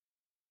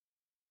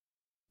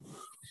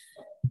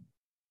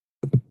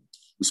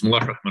بسم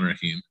الله الرحمن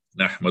الرحيم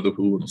نحمده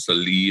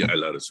ونصلي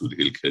على رسوله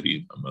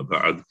الكريم أما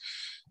بعد.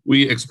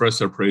 We express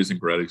our praise and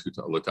gratitude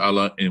to Allah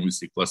Ta'ala, and we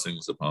seek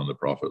blessings upon the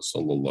Prophet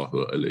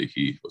Sallallahu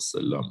Alaihi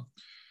Wasallam.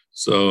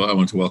 So I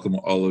want to welcome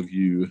all of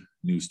you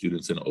new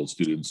students and old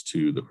students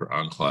to the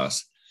Quran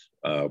class.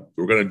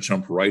 We're going to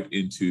jump right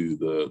into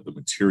the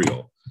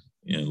material,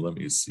 and let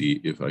me see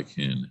if I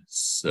can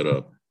set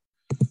up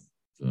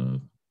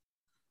the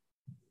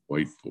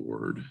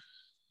whiteboard.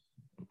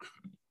 Okay.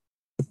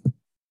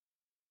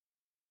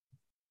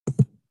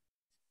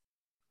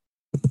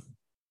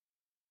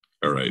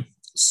 All right,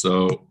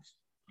 so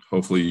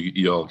hopefully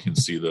y'all can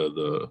see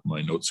the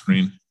my note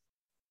screen.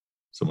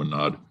 Someone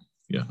nod.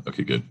 Yeah,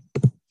 okay, good.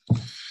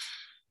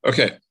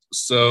 Okay,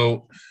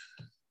 so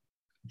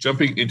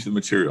jumping into the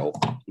material,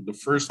 the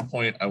first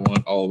point I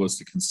want all of us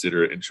to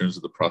consider in terms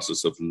of the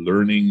process of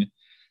learning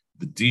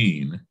the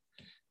deen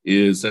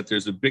is that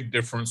there's a big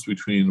difference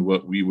between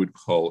what we would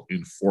call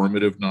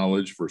informative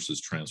knowledge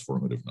versus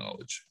transformative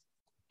knowledge,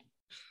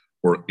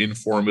 or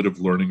informative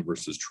learning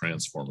versus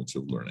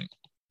transformative learning.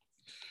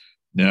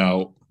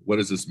 Now, what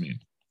does this mean?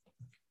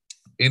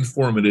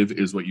 Informative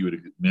is what you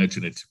would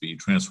imagine it to be.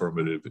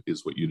 Transformative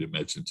is what you'd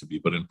imagine it to be.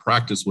 But in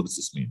practice, what does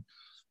this mean?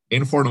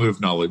 Informative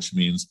knowledge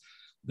means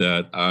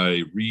that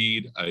I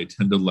read, I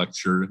attend a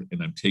lecture,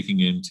 and I'm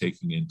taking in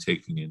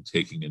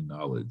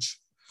knowledge.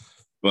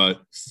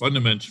 But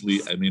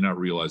fundamentally, I may not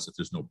realize that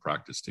there's no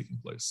practice taking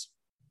place.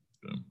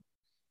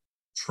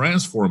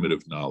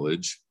 Transformative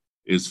knowledge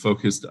is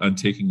focused on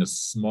taking a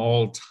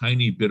small,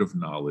 tiny bit of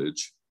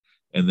knowledge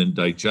and then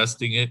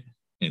digesting it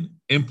and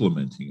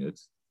implementing it.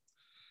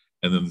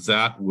 And then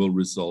that will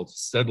result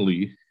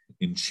steadily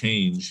in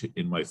change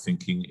in my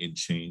thinking, in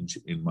change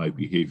in my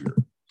behavior.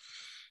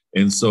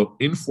 And so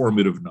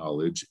informative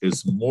knowledge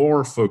is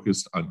more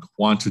focused on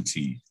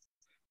quantity,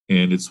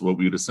 and it's what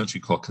we would essentially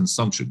call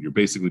consumption. You're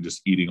basically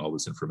just eating all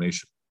this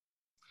information.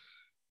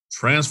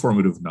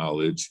 Transformative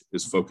knowledge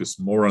is focused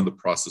more on the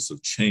process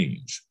of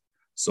change.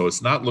 So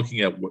it's not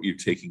looking at what you're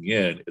taking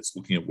in, it's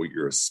looking at what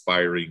you're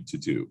aspiring to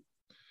do.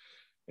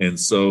 And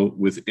so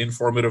with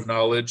informative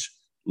knowledge,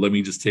 let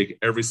me just take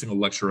every single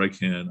lecture I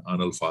can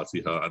on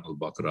Al-Fatiha, on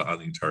Al-Baqarah, on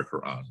the entire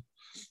Quran.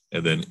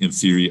 And then in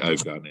theory,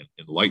 I've gotten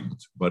enlightened.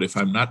 But if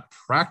I'm not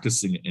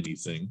practicing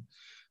anything,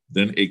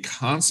 then a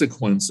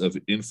consequence of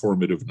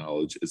informative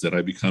knowledge is that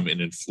I become an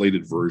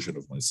inflated version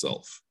of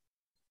myself.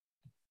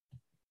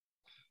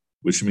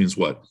 Which means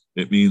what?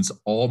 It means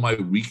all my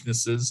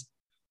weaknesses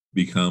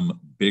become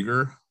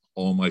bigger,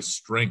 all my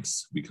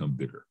strengths become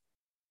bigger.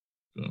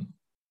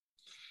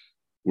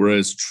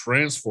 Whereas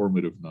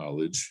transformative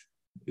knowledge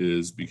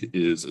is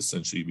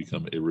essentially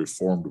become a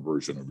reformed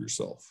version of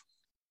yourself.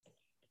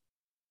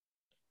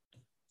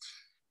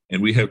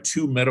 And we have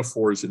two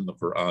metaphors in the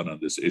Quran on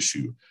this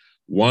issue.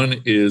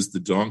 One is the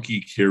donkey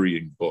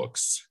carrying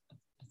books,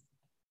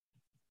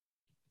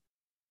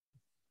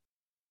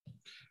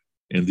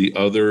 and the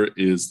other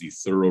is the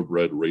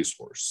thoroughbred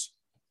racehorse,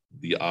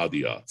 the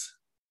adiyat.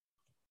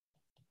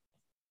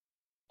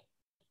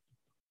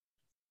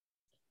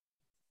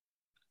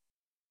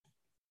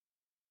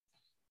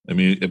 I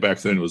mean, back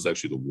then it was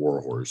actually the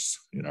war horse.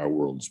 In our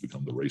world, it's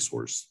become the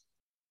racehorse.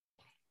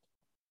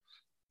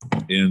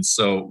 And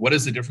so what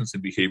is the difference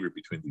in behavior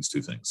between these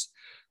two things?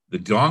 The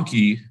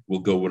donkey will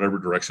go whatever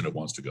direction it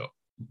wants to go.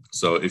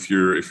 So if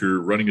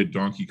you're running a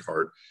donkey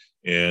cart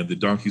and the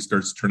donkey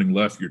starts turning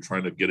left, you're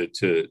trying to get it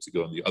to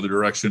go in the other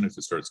direction. If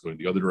it starts going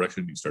the other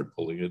direction, you start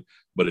pulling it,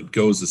 but it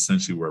goes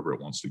essentially wherever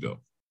it wants to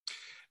go.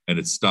 And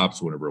it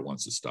stops whenever it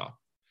wants to stop.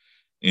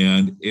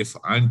 And if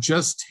I'm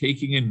just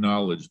taking in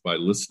knowledge by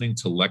listening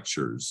to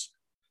lectures,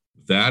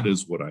 that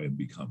is what I am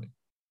becoming.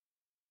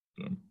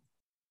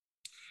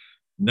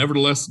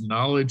 Nevertheless,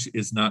 knowledge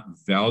is not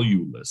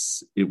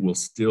valueless. It will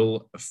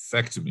still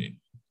affect me.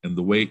 And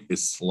the way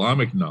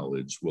Islamic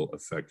knowledge will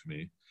affect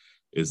me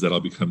is that I'll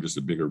become just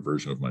a bigger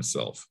version of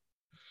myself.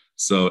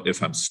 So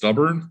if I'm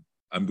stubborn,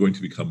 I'm going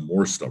to become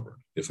more stubborn.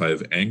 If I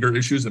have anger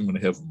issues, I'm going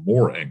to have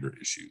more anger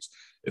issues.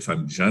 If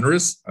I'm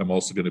generous, I'm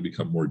also going to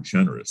become more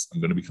generous.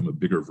 I'm going to become a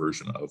bigger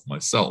version of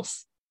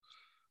myself.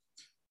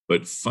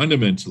 But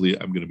fundamentally,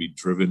 I'm going to be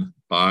driven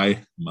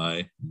by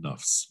my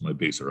nafs, my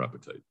baser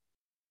appetite.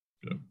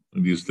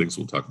 And these things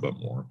we'll talk about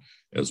more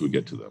as we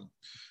get to them.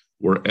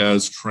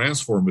 Whereas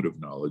transformative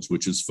knowledge,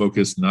 which is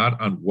focused not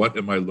on what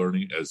am I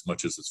learning as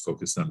much as it's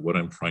focused on what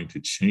I'm trying to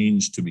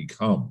change to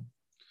become,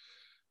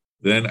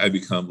 then I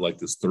become like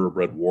this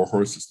thoroughbred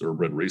warhorse, this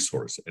thoroughbred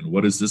racehorse. And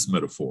what is this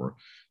metaphor?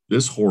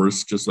 This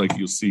horse, just like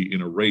you'll see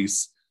in a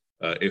race,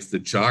 if the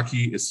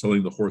jockey is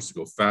telling the horse to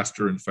go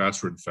faster and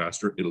faster and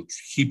faster, it'll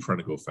keep trying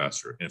to go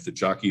faster. And if the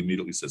jockey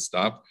immediately says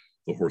stop,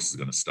 the horse is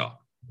going to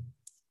stop.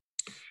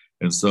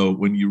 And so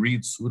when you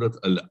read Surat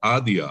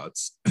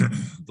Al-Adiyat,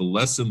 the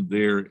lesson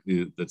there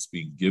that's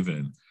being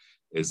given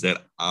is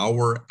that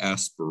our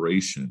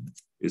aspiration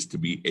is to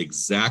be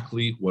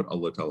exactly what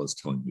Allah Ta'ala is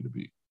telling me to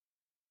be.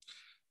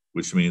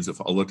 Which means if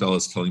Allah Ta'ala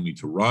is telling me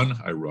to run,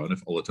 I run.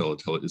 If Allah Ta'ala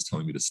is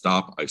telling me to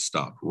stop, I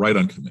stop, right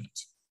on command.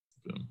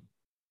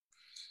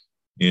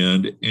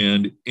 And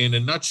in a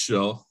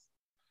nutshell,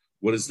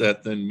 what does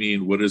that then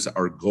mean? What is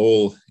our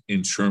goal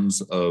in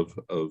terms of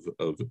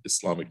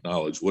Islamic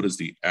knowledge? What is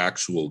the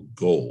actual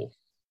goal?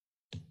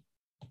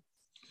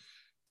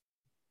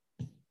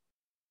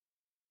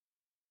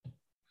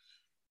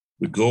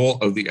 The goal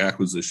of the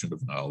acquisition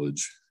of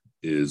knowledge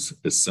is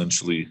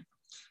essentially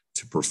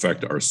to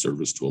perfect our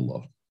service to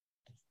Allah.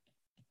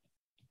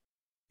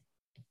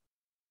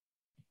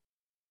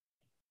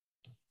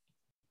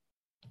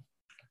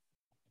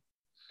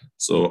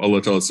 So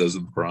Allah Ta'ala says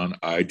in the Quran,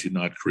 I did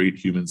not create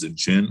humans and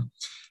jinn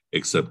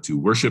except to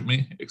worship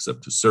me,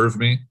 except to serve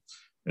me.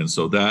 And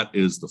so that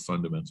is the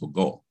fundamental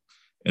goal.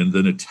 And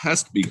then a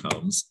test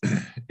becomes,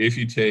 if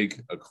you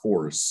take a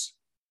course,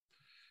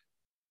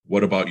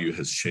 what about you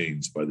has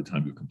changed by the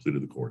time you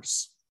completed the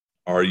course?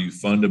 Are you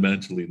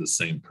fundamentally the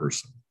same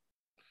person?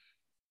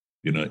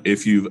 You know,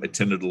 if you've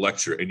attended a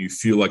lecture and you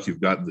feel like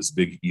you've gotten this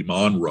big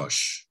iman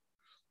rush,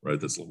 right?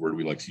 That's the word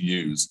we like to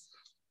use.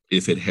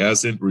 If it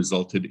hasn't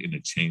resulted in a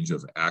change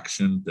of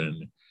action,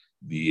 then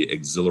the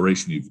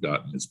exhilaration you've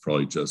gotten is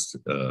probably just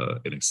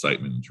an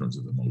excitement in terms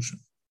of emotion.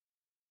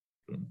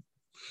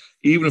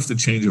 Even if the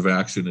change of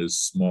action is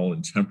small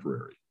and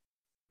temporary,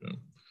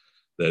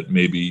 that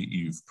maybe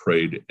you've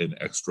prayed an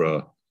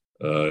extra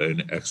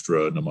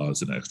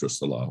namaz, an extra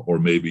salah, or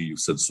maybe you've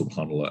said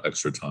subhanallah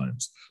extra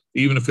times.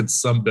 Even if it's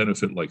some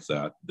benefit like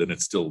that, then it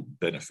still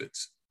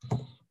benefits,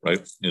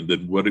 right? And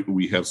then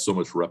we have so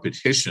much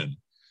repetition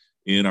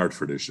in our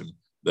tradition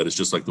that it's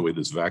just like the way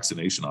this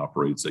vaccination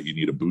operates, that you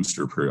need a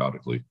booster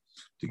periodically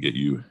to get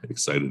you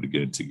excited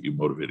again, to get you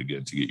motivated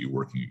again, to get you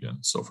working again,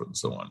 so forth and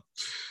so on.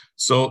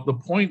 So the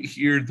point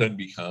here then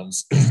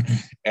becomes,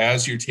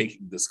 as you're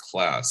taking this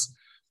class,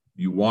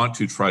 you want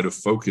to try to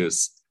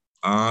focus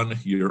on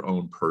your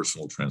own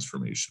personal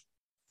transformation.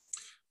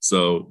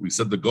 So we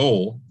said the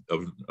goal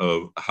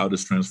of how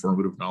does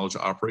transformative knowledge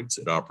operates?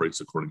 It operates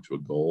according to a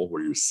goal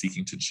where you're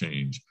seeking to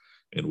change.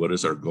 And what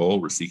is our goal?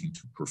 We're seeking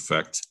to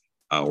perfect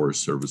our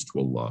service to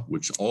Allah,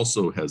 which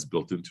also has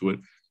built into it,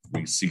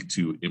 we seek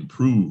to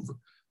improve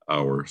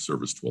our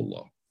service to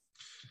Allah.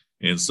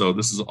 And so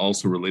this is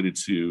also related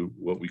to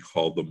what we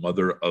call the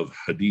mother of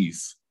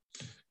hadith.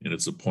 And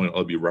it's a point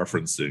I'll be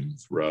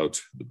referencing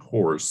throughout the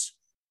course,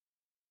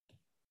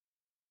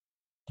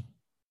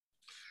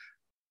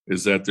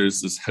 is that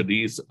there's this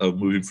hadith of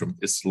moving from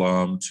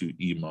Islam to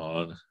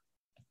Iman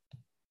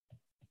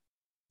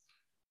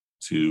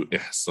to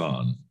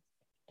Ihsan.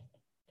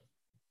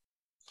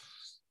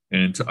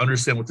 And to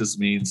understand what this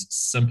means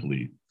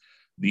simply,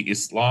 the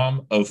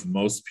Islam of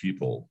most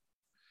people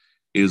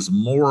is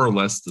more or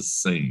less the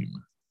same.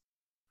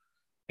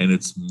 And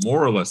it's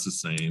more or less the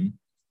same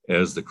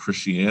as the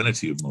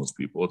Christianity of most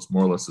people. It's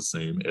more or less the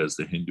same as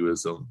the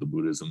Hinduism, the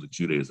Buddhism, the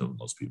Judaism of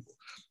most people.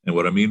 And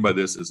what I mean by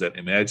this is that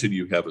imagine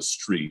you have a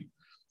street.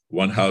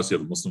 One house, you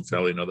have a Muslim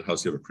family. Another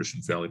house, you have a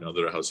Christian family.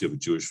 Another house, you have a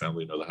Jewish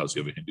family. Another house,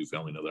 you have a Hindu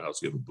family. Another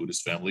house, you have a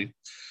Buddhist family.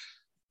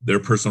 Their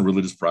personal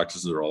religious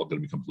practices are all going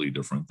to be completely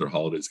different. Their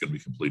holidays are going to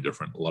be completely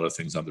different. A lot of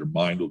things on their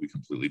mind will be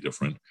completely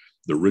different.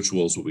 Their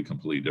rituals will be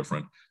completely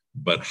different.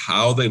 But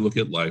how they look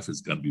at life is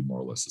going to be more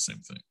or less the same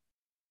thing.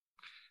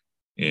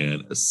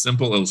 And a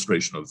simple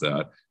illustration of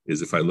that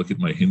is if I look at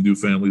my Hindu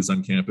families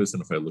on campus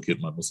and if I look at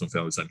my Muslim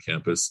families on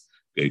campus,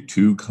 okay,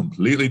 two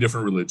completely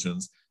different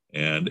religions.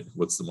 And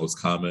what's the most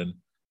common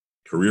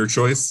career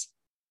choice?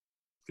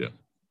 Yeah,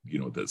 you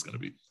know what that's going to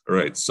be. All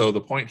right, so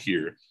the point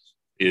here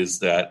is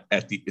that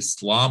at the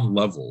Islam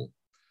level,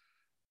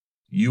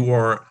 you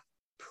are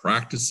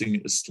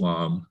practicing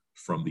Islam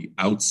from the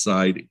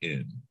outside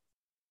in.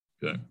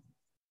 Okay.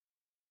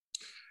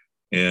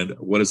 And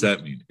what does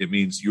that mean? It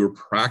means you're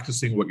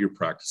practicing what you're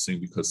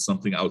practicing because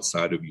something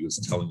outside of you is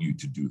telling you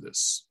to do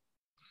this.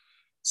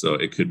 So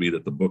it could be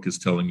that the book is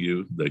telling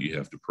you that you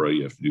have to pray,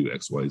 you have to do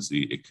X, Y,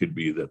 Z. It could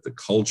be that the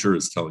culture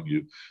is telling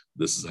you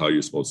this is how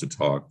you're supposed to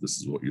talk, this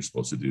is what you're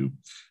supposed to do.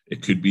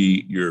 It could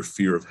be your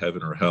fear of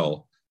heaven or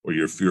hell, or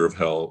your fear of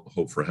hell,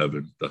 hope for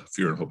heaven. The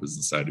fear and hope is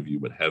inside of you,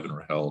 but heaven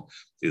or hell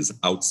is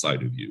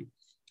outside of you.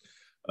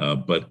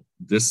 But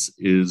this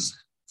is,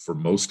 for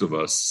most of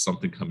us,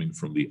 something coming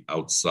from the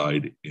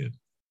outside in.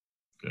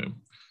 Okay.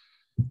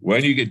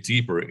 When you get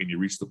deeper and you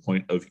reach the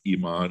point of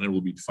Iman, and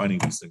we'll be defining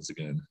these things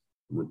again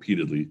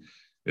repeatedly.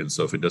 And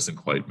so if it doesn't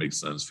quite make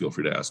sense, feel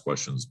free to ask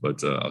questions,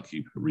 but I'll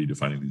keep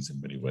redefining these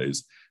in many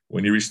ways.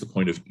 When you reach the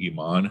point of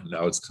Iman,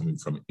 now it's coming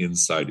from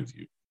inside of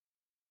you,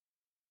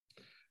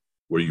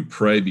 where you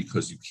pray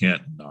because you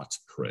can't not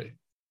pray.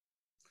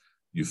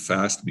 You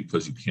fast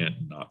because you can't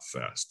not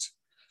fast.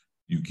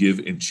 You give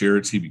in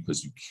charity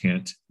because you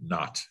can't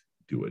not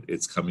do it.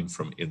 It's coming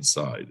from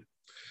inside.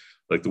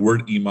 Like the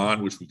word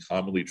iman, which we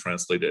commonly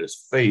translate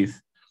as faith,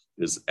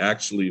 is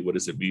actually, what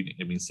does it mean?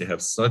 It means to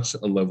have such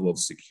a level of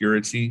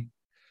security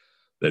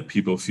that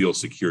people feel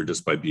secure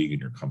just by being in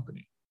your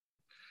company.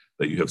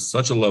 That you have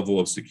such a level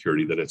of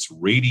security that it's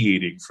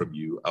radiating from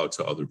you out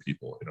to other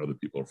people, and other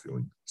people are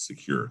feeling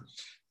secure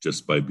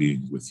just by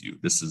being with you.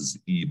 This is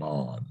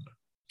iman.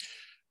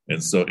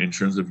 And so in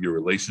terms of your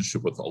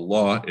relationship with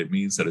Allah, it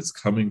means that it's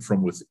coming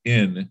from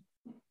within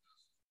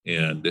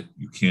and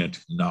you can't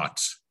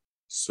not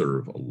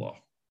serve Allah.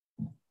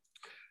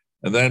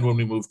 And then when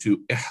we move to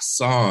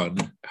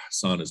ihsan,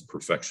 ihsan is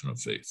perfection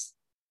of faith.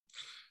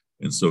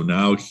 And so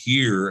now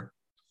here,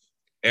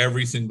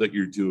 everything that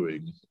you're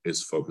doing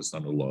is focused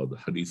on Allah. The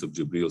hadith of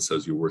Jibreel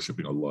says you're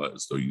worshiping Allah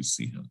as though you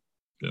see him.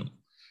 Okay?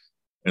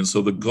 And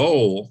so the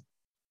goal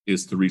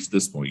is to reach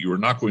this point. You are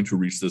not going to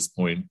reach this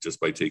point just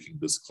by taking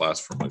this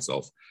class for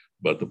myself.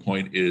 But the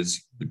point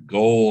is, the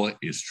goal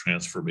is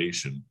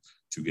transformation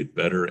to get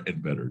better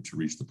and better, to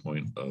reach the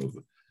point of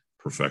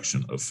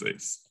perfection of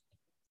faith.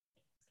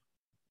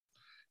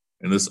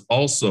 And this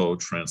also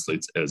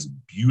translates as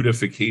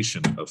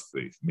beautification of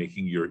faith,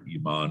 making your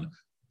iman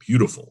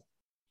beautiful.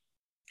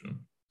 Okay.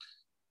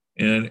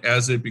 And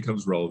as it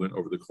becomes relevant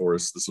over the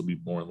course, this will be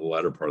more in the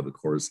latter part of the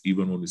course,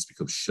 even when we speak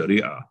of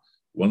Sharia,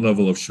 one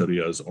level of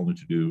Sharia is only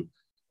to do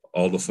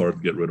all the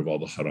fard, get rid of all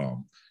the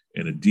haram.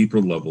 And a deeper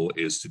level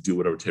is to do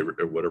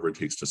whatever it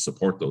takes to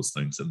support those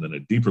things. And then a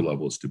deeper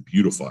level is to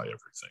beautify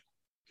everything.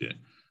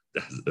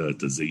 Okay.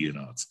 To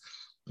ziyinat.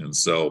 And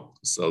so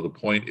the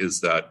point is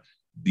that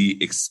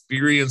the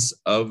experience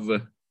of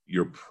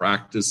your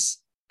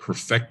practice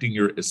perfecting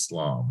your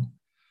Islam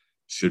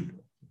should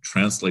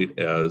translate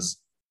as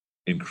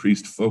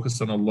increased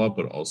focus on Allah,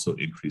 but also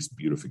increased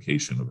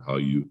beautification of how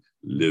you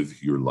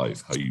live your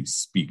life, how you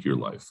speak your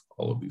life,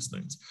 all of these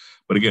things.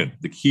 But again,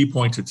 the key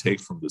point to take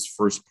from this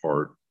first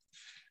part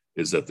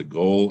is that the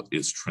goal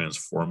is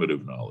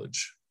transformative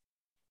knowledge,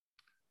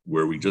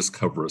 where we just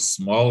cover a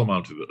small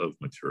amount of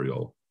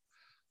material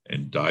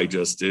and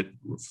digest it,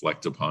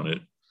 reflect upon it,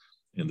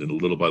 and then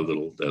little by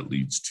little, that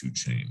leads to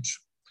change.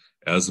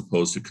 As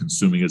opposed to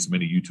consuming as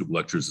many YouTube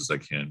lectures as I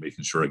can,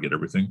 making sure I get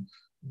everything,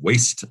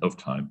 waste of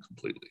time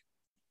completely.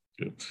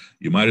 Okay.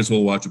 You might as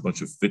well watch a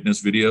bunch of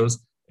fitness videos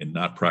and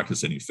not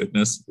practice any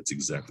fitness. It's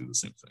exactly the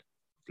same thing.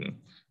 Okay.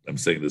 I'm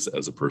saying this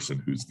as a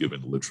person who's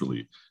given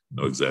literally,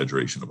 no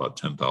exaggeration, about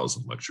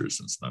 10,000 lectures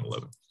since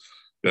 9/11.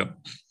 Okay.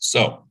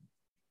 So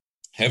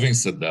having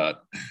said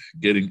that,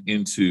 getting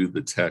into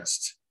the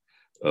text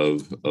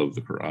of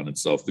the Quran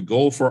itself, the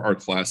goal for our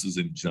classes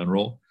in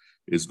general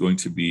is going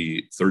to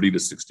be 30 to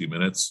 60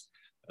 minutes,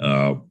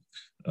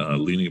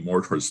 leaning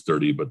more towards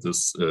 30, but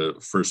this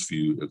first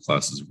few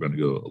classes are going to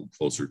go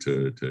closer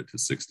to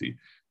 60,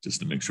 just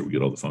to make sure we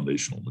get all the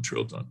foundational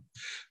material done.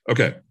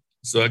 Okay,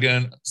 so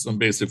again, some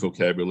basic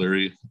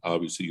vocabulary.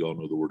 Obviously, you all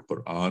know the word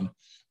Quran.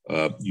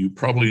 You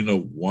probably know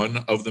one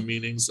of the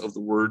meanings of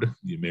the word.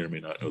 You may or may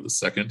not know the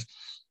second.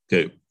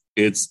 Okay,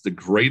 it's the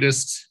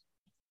greatest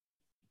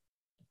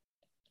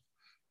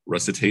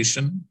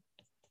recitation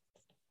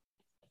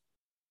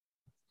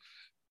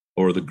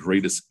or the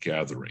greatest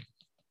gathering.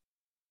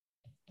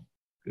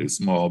 Okay,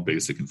 small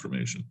basic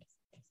information.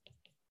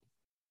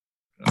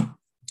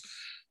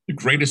 The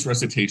greatest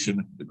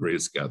recitation, the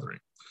greatest gathering.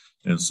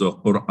 And so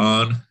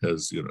Quran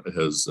has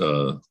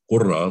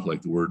Qurra,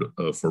 like the word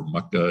for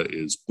Makkah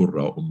is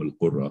Qurra,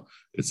 al-Qurra.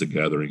 It's a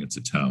gathering, it's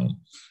a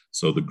town.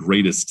 So the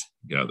greatest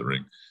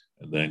gathering.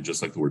 And then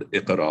just like the word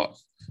Iqra,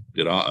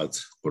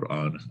 Qira'at,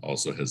 Quran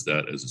also has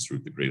that as its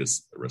root, the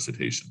greatest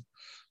recitation.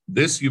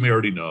 This you may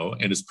already know,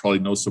 and it's probably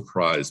no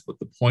surprise, but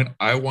the point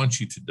I want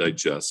you to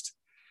digest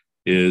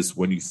is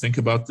when you think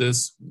about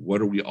this,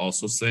 what are we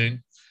also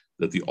saying?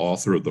 That the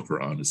author of the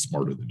Quran is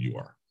smarter than you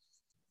are.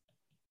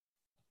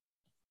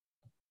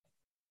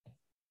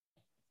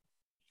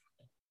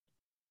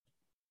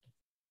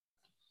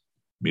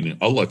 Meaning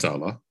Allah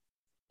Ta'ala,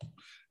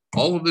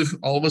 all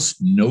of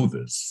us know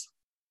this.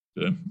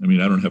 Okay? I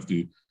mean, I don't have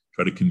to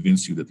try to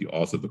convince you that the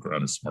author of the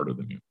Quran is smarter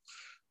than you.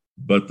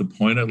 But the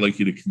point I'd like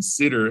you to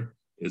consider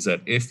is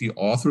that if the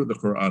author of the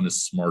Quran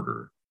is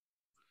smarter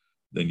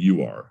than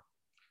you are,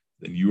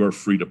 then you are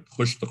free to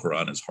push the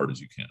Quran as hard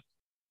as you can.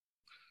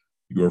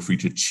 You are free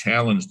to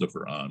challenge the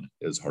Quran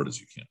as hard as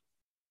you can.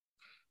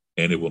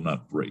 And it will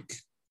not break.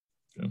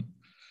 Okay?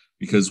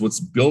 Because what's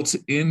built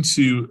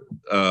into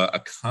a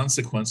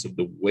consequence of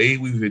the way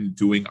we've been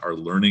doing our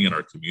learning in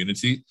our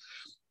community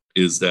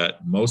is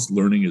that most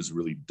learning is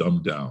really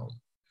dumbed down.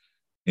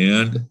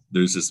 And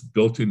there's this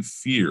built-in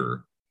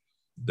fear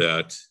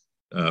that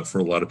for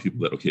a lot of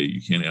people that, okay,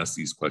 you can't ask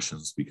these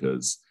questions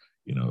because,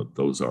 you know,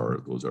 those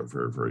are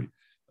very, very,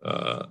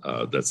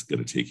 that's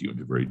going to take you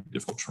into very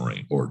difficult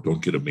terrain. Or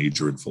don't get a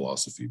major in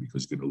philosophy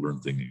because you're going to learn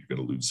things and you're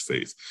going to lose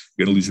faith.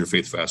 You're going to lose your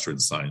faith faster in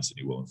science than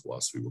you will in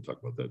philosophy. We'll talk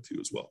about that too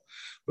as well.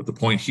 But the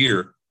point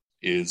here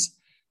is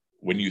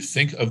when you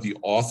think of the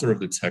author of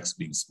the text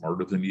being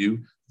smarter than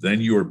you,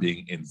 then you are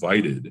being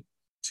invited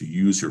to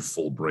use your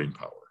full brain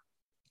power.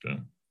 Okay?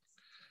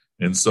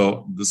 And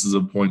so this is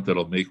a point that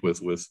I'll make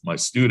with my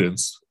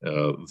students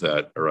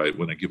that, all right,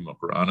 when I give them a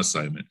Quran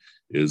assignment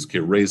is, okay,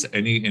 raise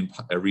any and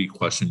every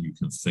question you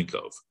can think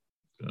of,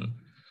 okay?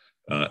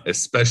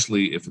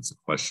 Especially if it's a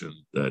question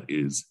that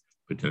is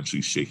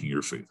potentially shaking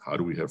your faith. How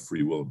do we have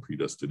free will and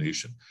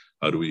predestination?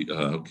 How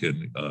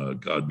can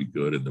God be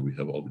good and then we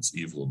have all this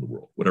evil in the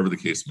world? Whatever the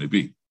case may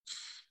be.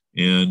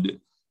 And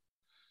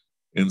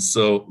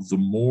so the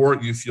more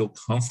you feel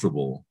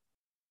comfortable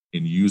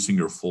in using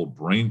your full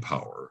brain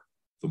power,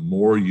 the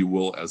more you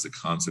will, as a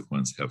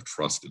consequence, have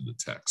trust in the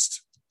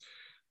text.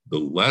 the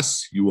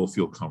less you will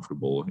feel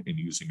comfortable in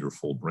using your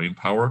full brain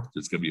power.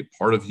 There's going to be a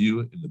part of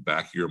you in the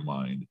back of your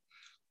mind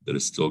that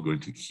is still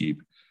going to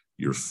keep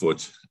your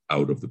foot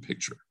out of the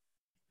picture.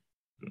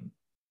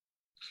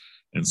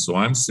 And so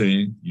I'm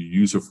saying you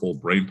use your full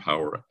brain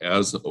power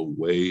as a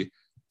way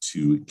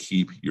to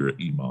keep your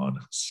iman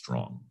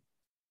strong.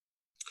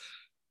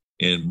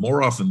 And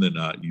more often than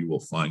not, you will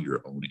find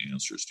your own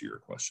answers to your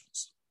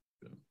questions.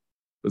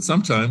 But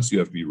sometimes you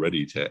have to be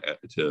ready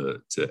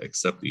to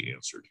accept the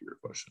answer to your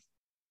question.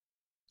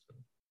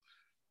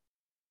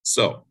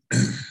 So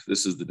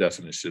this is the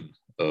definition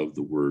of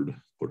the word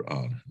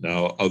Quran.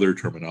 Now, other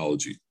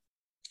terminology.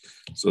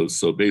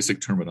 So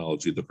basic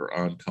terminology, the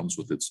Quran comes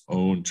with its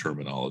own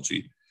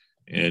terminology.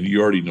 And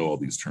you already know all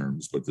these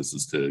terms, but this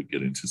is to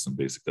get into some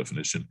basic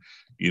definition.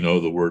 You know,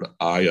 the word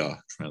ayah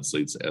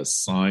translates as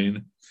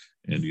sign.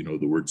 And you know,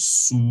 the word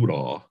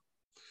surah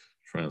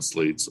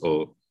translates,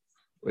 do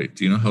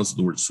you know how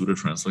the word surah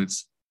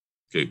translates?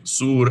 Okay,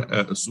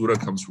 surah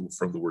comes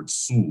from the word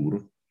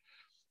sur,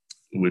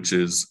 which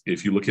is,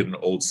 if you look at an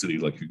old city,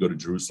 like you go to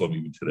Jerusalem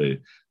even today,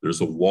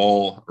 there's a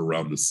wall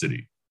around the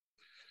city,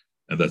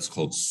 and that's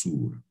called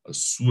sur. A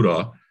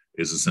surah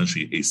is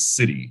essentially a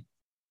city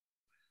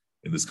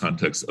in this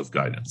context of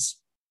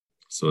guidance.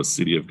 So a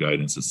city of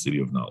guidance, a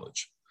city of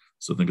knowledge.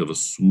 So think of a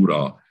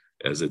surah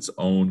as its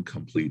own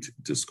complete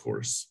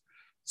discourse.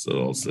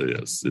 So I'll say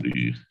a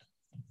city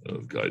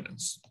of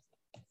guidance.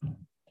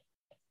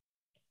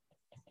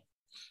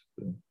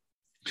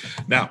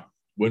 Now,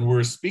 when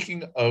we're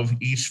speaking of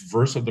each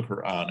verse of the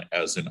Quran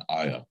as an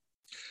ayah,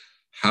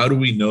 how do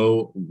we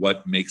know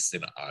what makes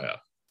an ayah?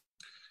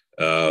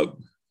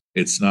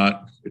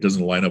 It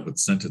doesn't line up with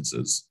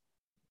sentences.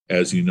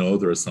 As you know,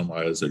 there are some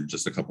ayahs that are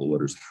just a couple of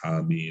letters,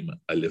 Hamim,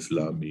 Alif,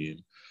 Lam,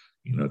 Mim,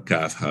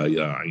 Kaf, Ha,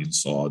 Ya, Ain,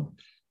 Sad,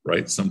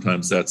 right?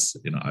 Sometimes that's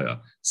an ayah.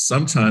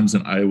 Sometimes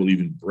an ayah will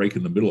even break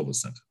in the middle of a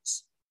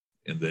sentence.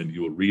 And then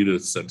you will read a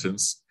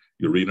sentence,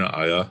 you'll read an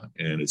ayah,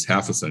 and it's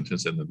half a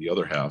sentence, and then the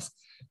other half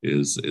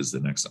is the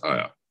next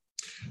ayah.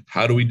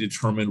 How do we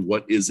determine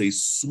what is a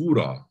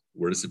surah?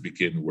 Where does it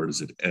begin? Where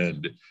does it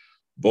end?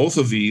 Both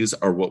of these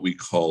are what we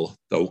call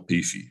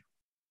tawqifi.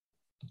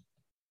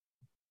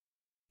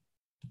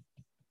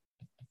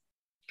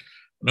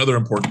 Another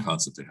important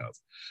concept to have.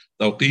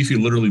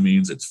 Tawqifi literally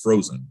means it's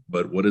frozen,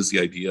 but what is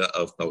the idea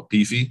of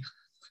tawqifi?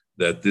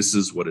 That this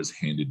is what is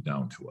handed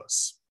down to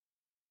us.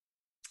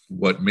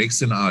 What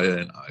makes an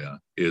ayah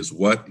is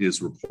what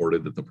is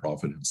reported that the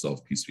Prophet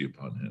himself, peace be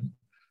upon him,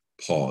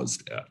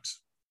 paused at.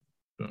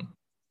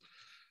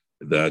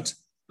 That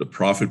the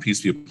Prophet,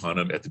 peace be upon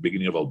him, at the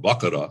beginning of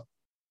Al-Baqarah,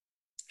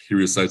 he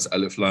recites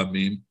Alif Lam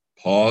Mim,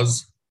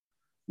 pause.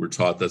 We're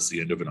taught that's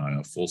the end of an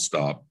ayah, full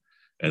stop.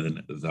 And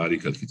then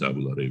ذَلِكَ الْكِتَابُ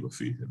لَا رَيْبَ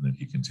فِيهِ, and then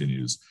he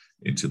continues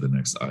into the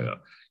next ayah.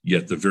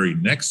 Yet the very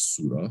next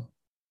surah,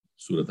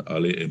 Surah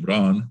Ali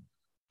Imran,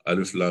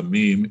 Alif Lam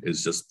Mim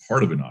is just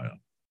part of an ayah.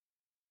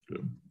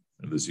 Good.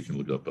 And this you can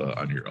look up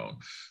on your own.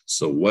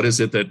 So what is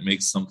it that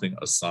makes something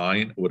a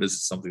sign? What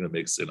is something that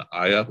makes an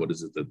ayah? What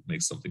is it that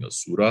makes something a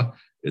surah?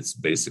 It's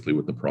basically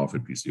what the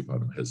Prophet, peace be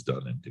upon him, has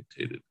done and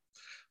dictated.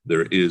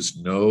 There is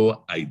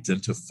no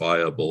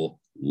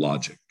identifiable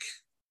logic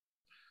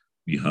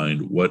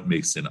behind what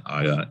makes an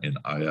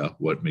ayah,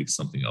 what makes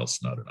something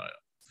else not an ayah.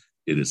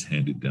 It is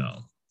handed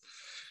down.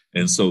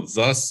 And so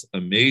thus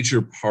a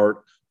major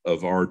part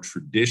of our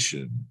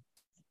tradition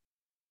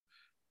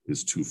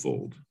is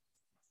twofold.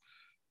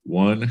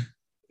 One,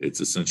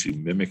 it's essentially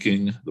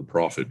mimicking the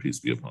Prophet, peace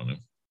be upon him.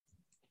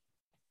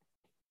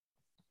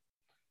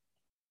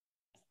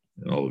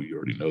 And all of you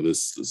already know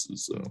this. This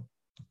is,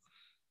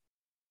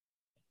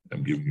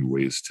 I'm giving you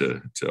ways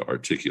to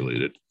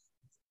articulate it.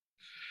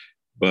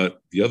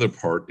 But the other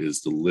part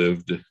is the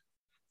lived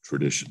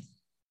tradition.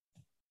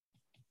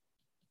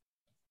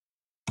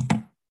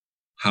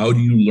 How do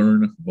you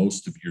learn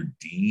most of your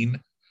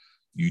deen?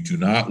 You do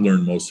not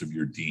learn most of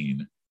your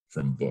deen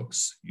from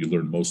books. You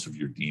learn most of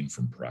your deen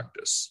from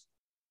practice.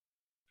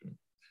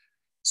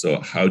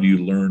 So how do you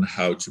learn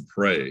how to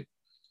pray?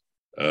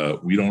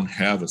 We don't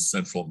have a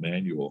central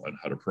manual on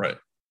how to pray,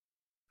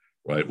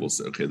 right? We'll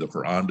say, okay, the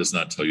Quran does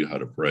not tell you how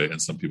to pray.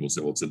 And some people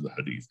say, well, it's in the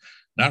hadith.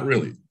 Not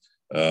really.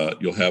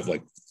 You'll have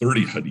like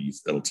 30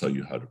 hadith that'll tell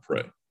you how to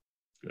pray.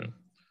 Okay?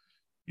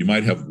 You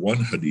might have one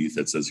hadith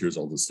that says, here's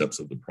all the steps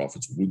of the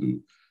Prophet's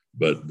wudu,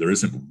 but there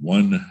isn't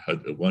one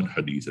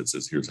hadith that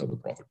says, here's how the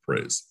Prophet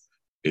prays.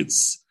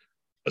 It's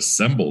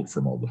assembled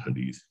from all the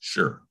hadith,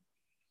 sure.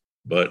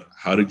 But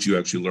how did you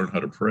actually learn how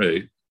to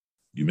pray?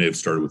 You may have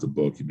started with a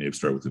book, you may have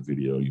started with a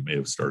video, you may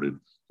have started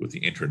with the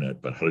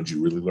internet, but how did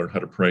you really learn how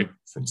to pray?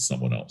 From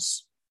someone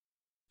else.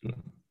 Good.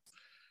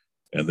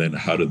 And then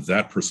how did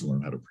that person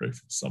learn how to pray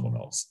from someone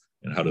else?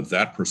 And how did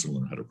that person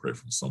learn how to pray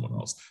from someone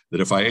else? That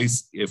if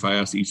I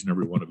asked each and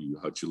every one of you,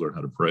 how'd you learn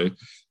how to pray?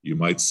 You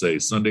might say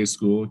Sunday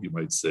school, you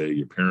might say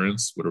your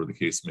parents, whatever the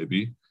case may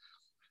be.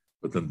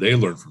 But then they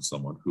learn from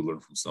someone who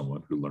learned from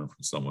someone who learned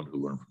from someone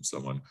who learned from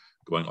someone,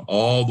 going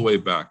all the way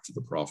back to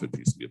the Prophet,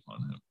 peace be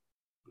upon him.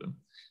 Okay.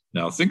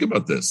 Now think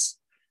about this.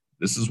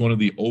 This is one of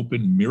the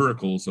open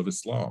miracles of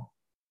Islam.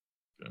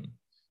 Okay.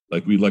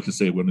 Like we'd like to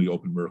say one of the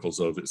open miracles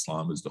of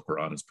Islam is the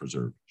Quran is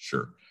preserved,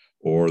 sure.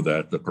 Or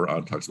that the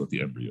Quran talks about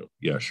the embryo.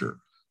 Yeah, sure.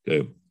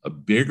 Okay. A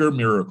bigger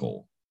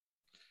miracle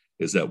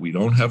is that we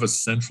don't have a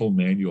central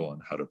manual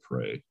on how to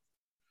pray.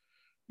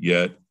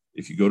 Yet,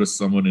 if you go to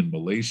someone in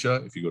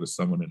Malaysia, if you go to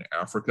someone in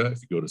Africa,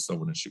 if you go to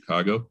someone in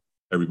Chicago,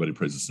 everybody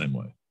prays the same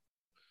way.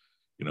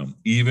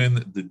 Even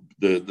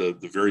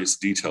the various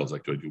details,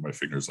 like do I do my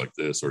fingers like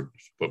this or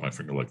put my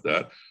finger like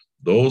that,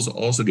 those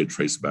also get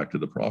traced back to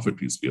the Prophet,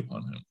 peace be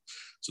upon him.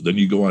 So then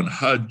you go on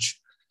Hajj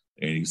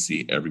and you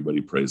see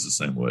everybody prays the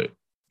same way,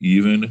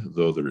 even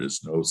though there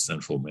is no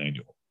central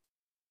manual.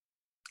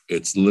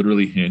 It's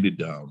literally handed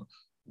down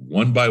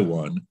one by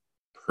one,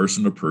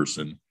 person to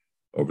person,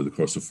 over the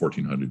course of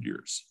 1,400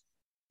 years.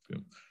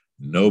 Okay.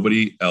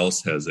 Nobody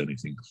else has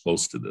anything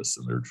close to this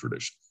in their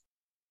tradition.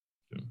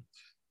 Okay.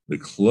 The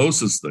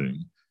closest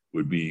thing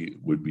would be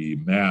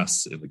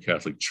Mass in the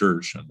Catholic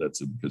Church, and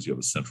that's because you have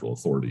a central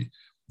authority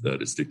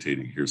that is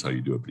dictating here's how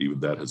you do it. But even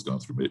that has gone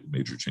through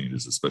major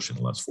changes, especially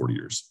in the last 40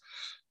 years.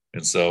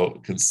 And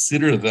so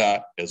consider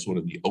that as one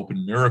of the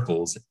open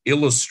miracles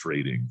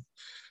illustrating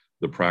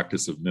the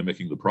practice of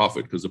mimicking the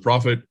Prophet, because the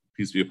Prophet,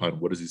 peace be upon him,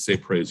 what does he say?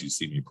 Pray as you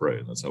see me pray.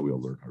 And that's how we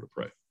all learn how to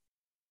pray.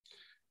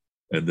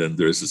 And then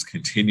there's this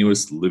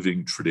continuous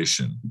living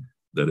tradition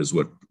that is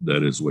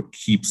what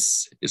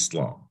keeps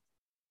Islam.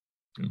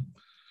 Okay?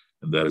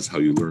 And that is how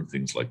you learn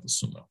things like the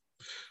Sunnah.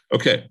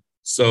 Okay,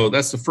 so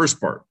that's the first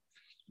part.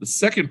 The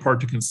second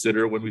part to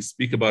consider when we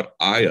speak about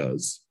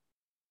ayahs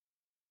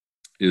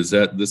is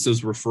that this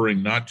is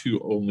referring not to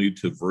only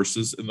to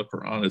verses in the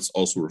Quran, it's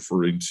also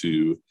referring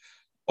to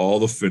all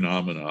the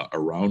phenomena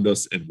around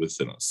us and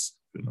within us.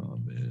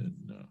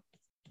 Phenomena.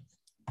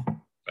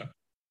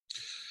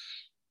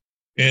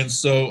 And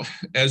so,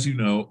 as you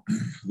know,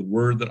 the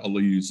word that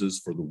Allah uses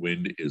for the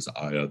wind is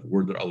ayah. The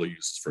word that Allah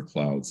uses for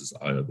clouds is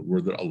ayah. The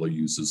word that Allah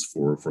uses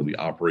for the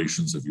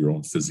operations of your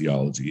own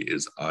physiology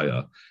is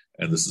ayah.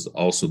 And this is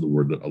also the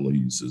word that Allah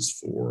uses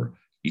for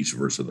each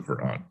verse of the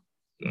Quran.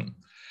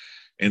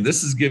 And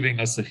this is giving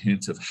us a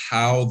hint of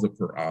how the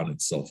Quran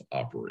itself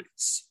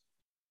operates.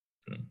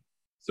 Okay.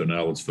 So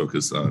now let's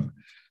focus on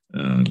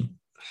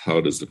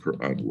how does the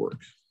Quran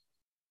work?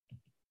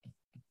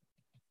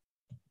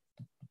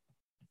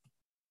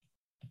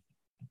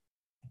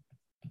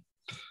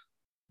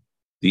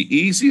 The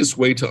easiest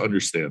way to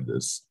understand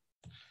this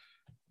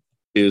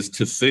is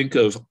to think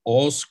of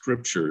all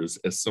scriptures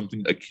as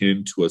something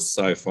akin to a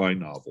sci-fi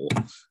novel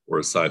or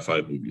a sci-fi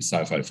movie,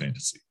 sci-fi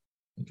fantasy.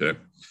 Okay.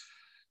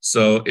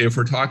 So if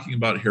we're talking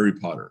about Harry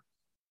Potter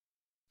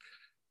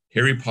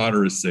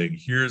is saying,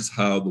 here's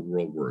how the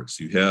world works.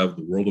 You have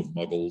the world of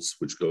muggles,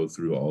 which go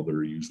through all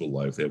their usual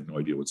life. They have no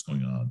idea what's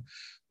going on.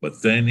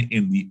 But then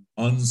in the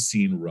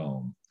unseen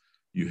realm,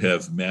 you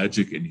have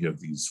magic and you have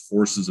these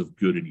forces of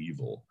good and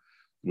evil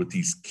with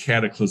these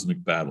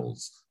cataclysmic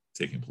battles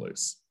taking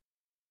place.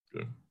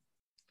 Good.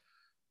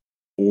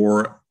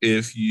 Or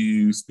if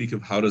you speak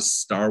of how does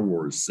Star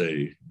Wars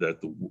say that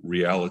the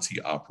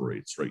reality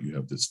operates, right? You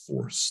have this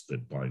force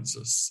that binds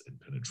us and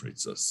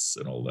penetrates us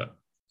and all that.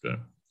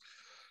 Okay.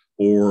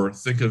 Or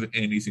think of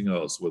anything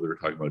else, whether we're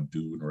talking about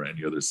Dune or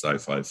any other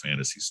sci-fi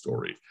fantasy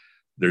story.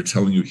 They're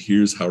telling you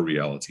here's how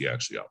reality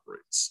actually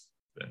operates.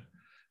 Okay.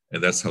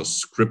 And that's how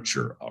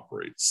scripture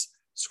operates.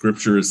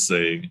 Scripture is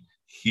saying,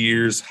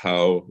 here's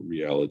how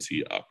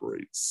reality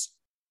operates.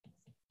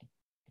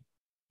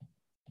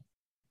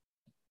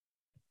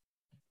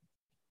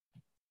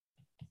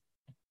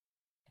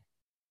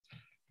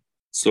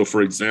 So,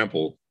 for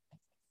example,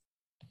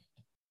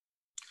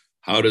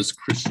 how does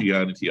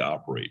Christianity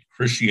operate?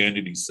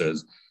 Christianity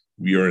says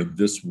we are in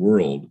this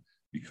world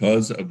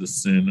because of the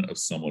sin of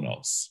someone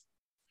else.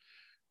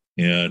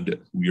 And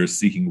we are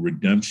seeking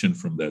redemption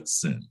from that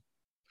sin.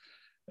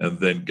 And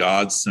then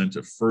God sent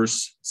a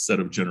first set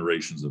of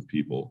generations of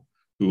people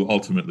who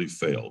ultimately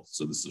failed.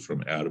 So this is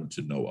from Adam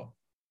to Noah.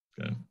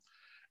 Okay?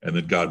 And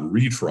then God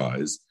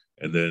retries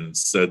and then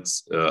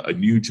sets a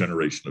new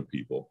generation of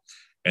people.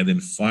 And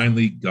then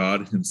finally,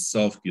 God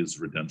himself gives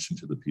redemption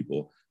to the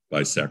people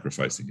by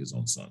sacrificing his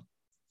own son.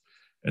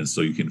 And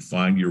so you can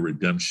find your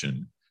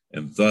redemption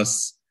and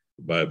thus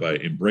by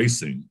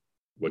embracing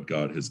what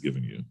God has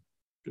given you.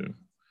 Okay?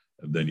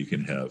 And then you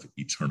can have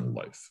eternal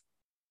life,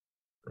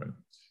 right?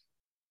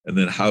 And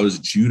then how is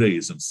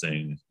Judaism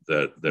saying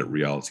that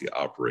reality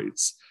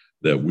operates?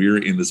 That we're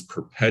in this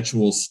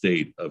perpetual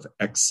state of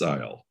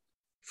exile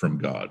from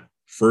God.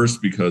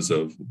 First, because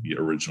of the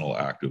original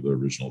act of the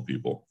original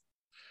people.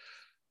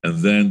 And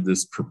then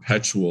this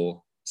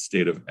perpetual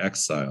state of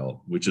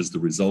exile, which is the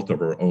result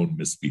of our own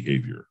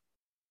misbehavior.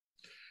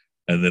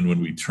 And then when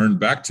we turn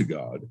back to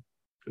God,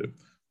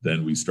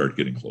 then we start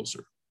getting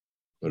closer.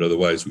 But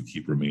otherwise, we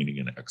keep remaining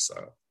in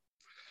exile.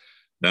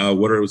 Now,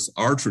 what is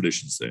our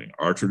tradition saying?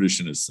 Our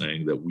tradition is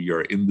saying that we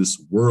are in this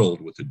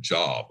world with a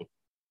job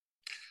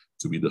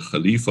to be the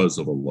Khalifas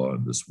of Allah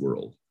in this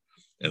world.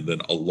 And then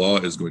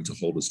Allah is going to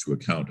hold us to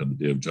account on the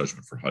day of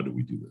judgment for how do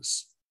we do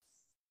this?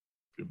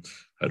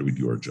 How do we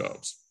do our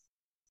jobs?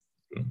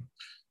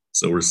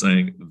 So we're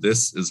saying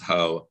this is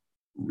how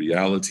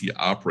reality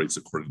operates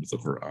according to the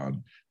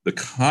Quran. The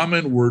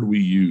common word we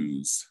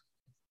use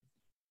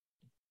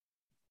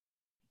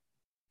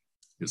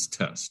is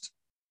test.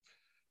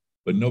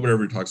 But nobody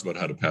ever talks about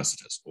how to pass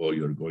the test. Oh,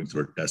 you're going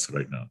through a test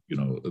right now.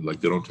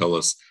 Like they don't tell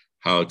us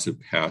how to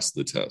pass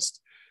the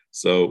test.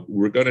 So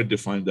we're going to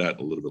define that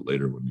a little bit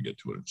later when we get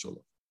to it,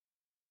 inshallah.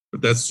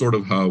 But that's sort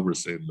of how we're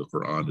saying the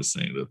Quran is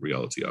saying that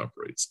reality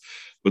operates.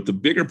 But the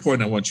bigger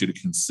point I want you to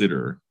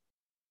consider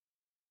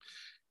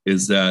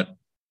is that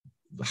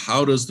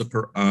how does the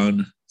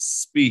Quran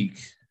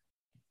speak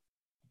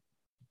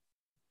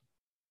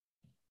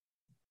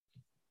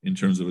in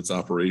terms of its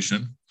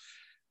operation?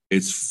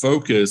 Its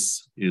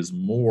focus is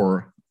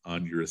more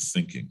on your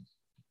thinking.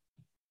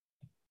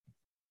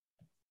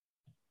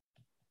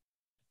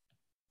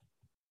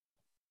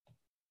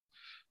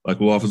 Like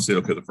we'll often say,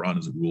 okay, the Quran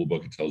is a rule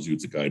book. It tells you,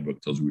 it's a guidebook.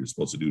 It tells you what you're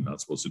supposed to do, not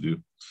supposed to do.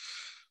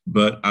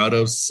 But out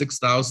of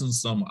 6,000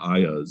 some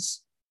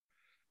ayahs,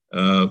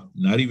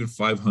 not even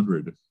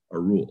 500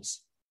 are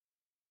rules,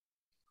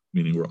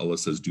 meaning where Allah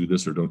says, do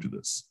this or don't do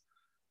this.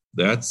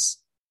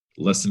 That's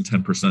less than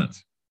 10%.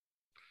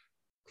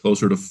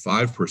 Closer to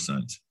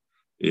 5%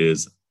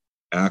 is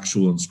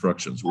actual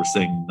instructions. We're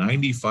saying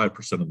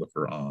 95% of the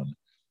Quran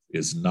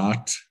is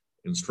not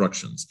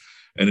instructions.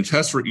 And a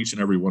test for each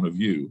and every one of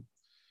you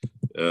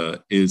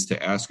is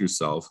to ask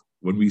yourself,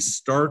 when we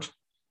start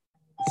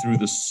through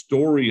the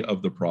story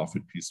of the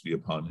Prophet, peace be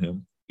upon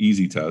him,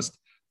 easy test,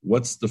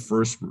 what's the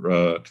first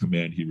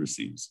command he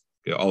receives?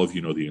 Okay, all of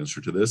you know the answer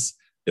to this,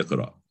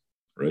 Iqra,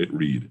 right?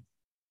 Read.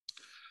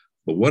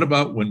 But what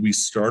about when we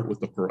start with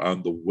the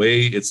Quran, the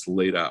way it's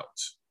laid out,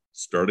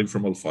 starting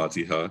from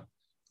Al-Fatiha,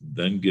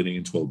 then getting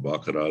into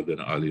Al-Baqarah, then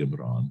Ali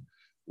Imran?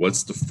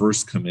 What's the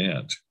first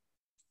command?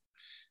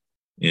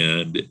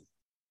 And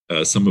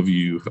some of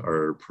you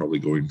are probably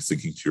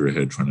thinking to your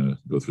head, trying to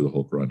go through the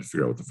whole Quran to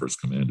figure out what the first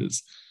command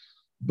is.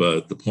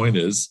 But the point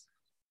is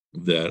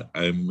that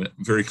I'm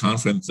very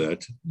confident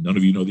that none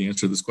of you know the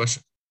answer to this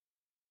question.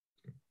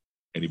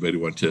 Anybody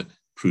want to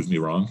prove me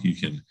wrong? You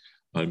can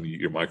unmute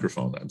your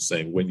microphone. I'm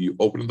saying when you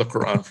open the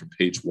Quran from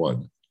page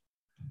 1,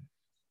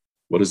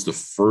 what is the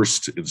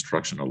first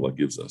instruction Allah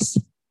gives us?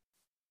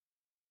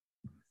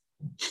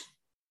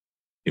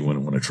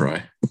 Anyone want to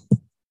try?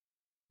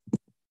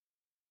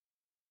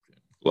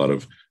 A lot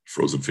of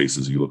frozen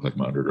faces. You look like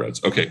my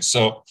undergrads. Okay,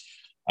 so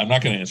I'm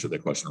not going to answer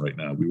that question right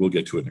now. We will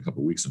get to it in a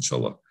couple of weeks,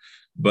 inshallah.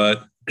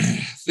 But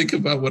think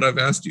about what I've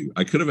asked you.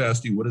 I could have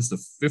asked you, what is the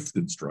fifth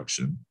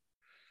instruction,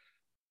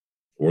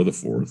 or the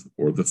fourth,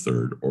 or the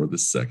third, or the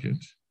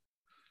second?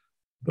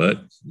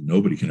 But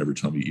nobody can ever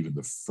tell me even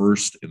the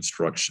first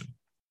instruction.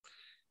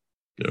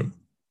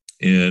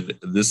 And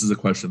this is a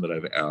question that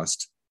I've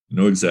asked,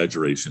 no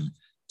exaggeration,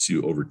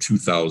 to over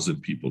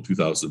 2,000 people,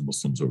 2,000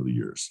 Muslims over the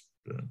years.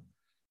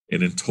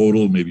 And in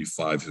total, maybe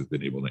 5 have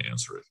been able to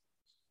answer it.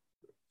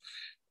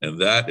 And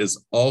that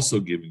is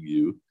also giving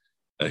you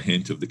a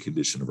hint of the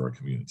condition of our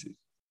community,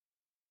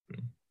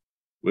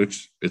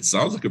 which it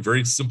sounds like a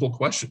very simple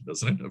question,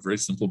 doesn't it? A very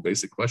simple,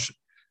 basic question.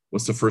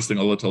 What's the first thing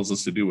Allah tells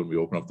us to do when we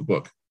open up the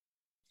book?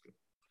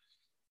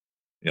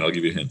 And I'll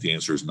give you a hint. The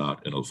answer is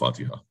not in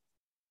Al-Fatiha.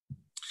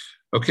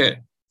 Okay,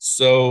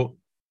 so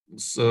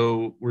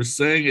we're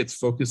saying it's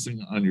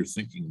focusing on your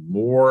thinking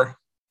more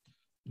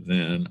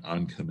than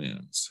on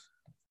commands.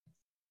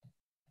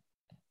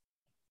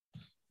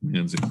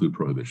 Commands include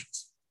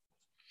prohibitions.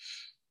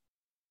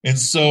 And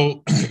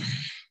so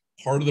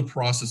part of the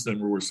process then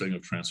where we're saying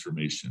of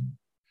transformation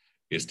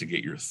is to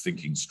get your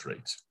thinking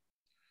straight.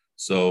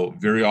 So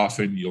very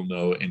often you'll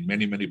know in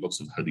many, many books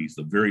of hadith,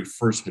 the very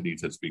first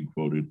hadith that's being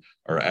quoted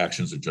are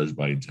actions are judged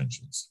by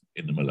intentions.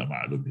 In the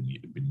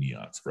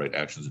niyat, right?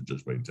 Actions are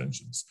judged by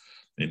intentions.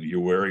 And you're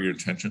aware of your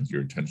intentions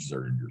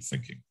are in your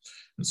thinking.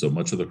 And so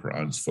much of the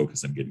Quran is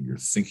focused on getting your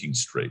thinking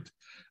straight.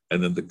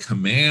 And then the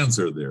commands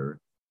are there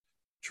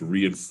to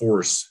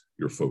reinforce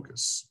your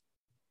focus.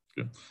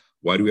 Okay.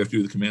 Why do we have to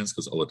do the commands?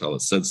 Because Allah Ta'ala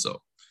said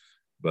so.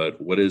 But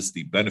what is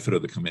the benefit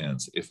of the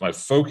commands? If my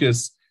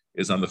focus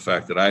is on the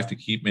fact that I have to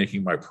keep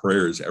making my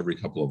prayers every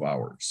couple of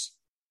hours,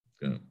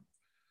 okay,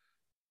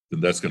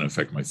 then that's going to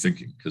affect my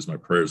thinking because my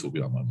prayers will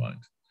be on my mind.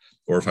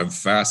 Or if I'm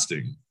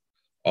fasting,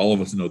 all of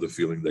us know the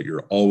feeling that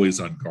you're always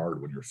on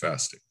guard when you're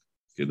fasting.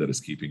 Okay, that is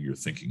keeping your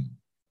thinking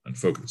on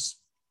focus.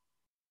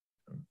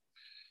 Okay.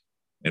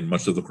 And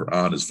much of the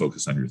Quran is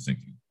focused on your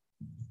thinking.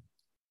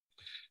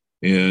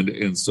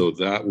 And so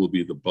that will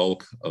be the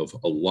bulk of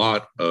a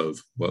lot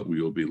of what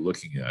we will be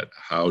looking at,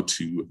 how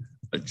to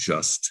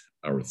adjust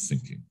our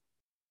thinking.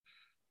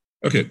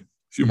 Okay, a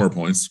few more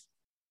points.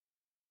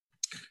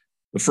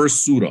 The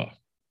first surah,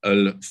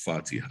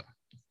 Al-Fatiha.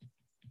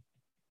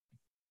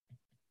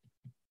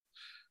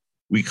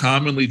 We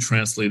commonly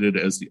translate it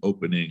as the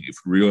opening. If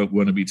we really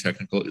want to be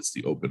technical, it's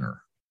the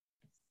opener.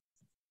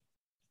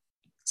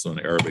 So in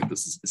Arabic,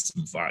 this is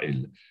ism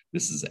fa'il.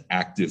 This is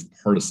active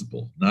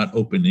participle, not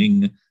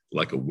opening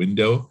like a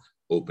window,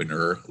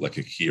 opener like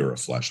a key or a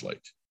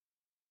flashlight.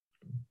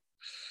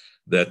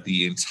 That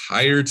the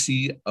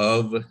entirety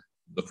of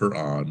the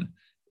Quran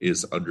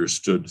is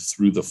understood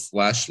through the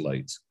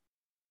flashlight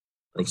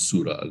of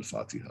Surah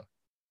Al-Fatiha.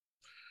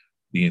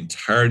 The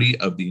entirety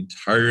of the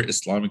entire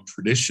Islamic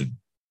tradition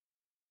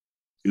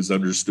is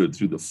understood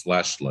through the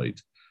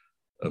flashlight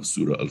of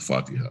Surah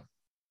Al-Fatiha.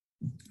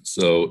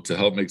 So to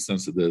help make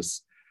sense of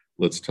this,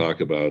 let's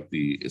talk about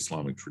the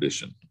Islamic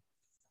tradition.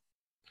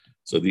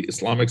 So the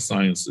Islamic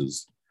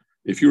sciences,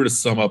 if you were to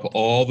sum up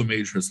all the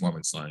major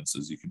Islamic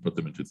sciences, you can put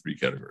them into three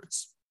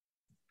categories.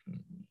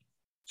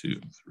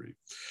 2, 3.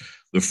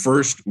 The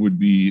first would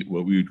be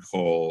what we would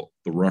call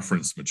the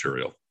reference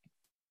material.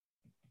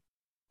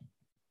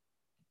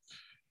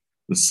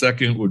 The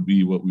second would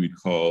be what we would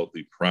call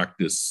the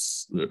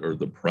practice or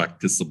the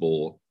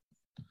practicable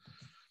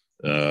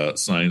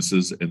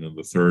sciences. And then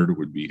the third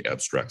would be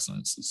abstract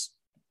sciences.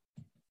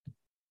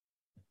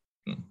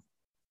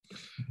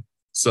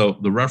 So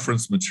the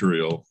reference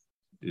material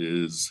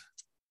is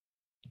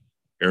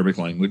Arabic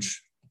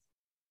language,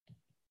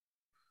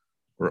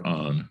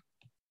 Quran,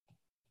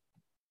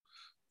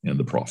 and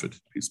the Prophet,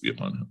 peace be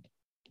upon him.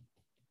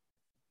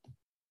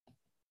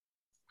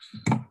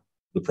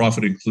 The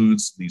Prophet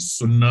includes the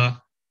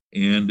Sunnah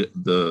and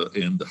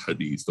the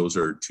Hadith. Those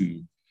are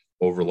two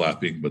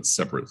overlapping but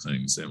separate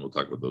things, and we'll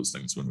talk about those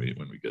things when we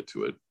get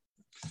to it.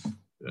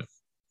 Yeah.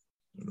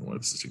 I don't know why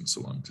this is taking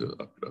so long to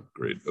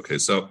upgrade. Okay,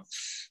 so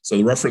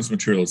the reference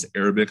material is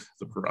Arabic,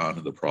 the Quran,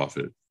 and the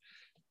Prophet.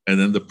 And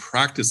then the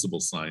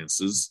practicable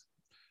sciences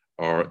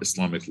are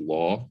Islamic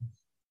law,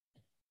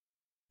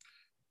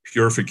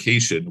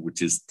 purification,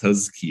 which is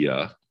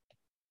tazkiyah,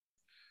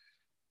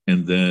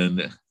 and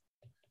then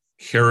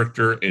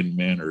character and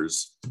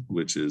manners,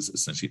 which is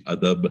essentially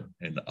adab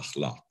and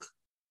akhlaq.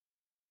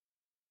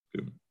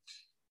 Okay.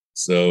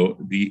 So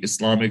the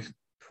Islamic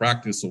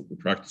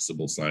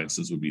practicable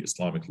sciences would be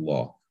Islamic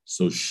law.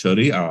 So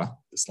Sharia,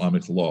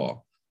 Islamic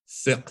law,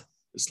 fiqh,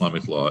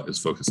 Islamic law is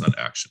focused on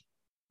action.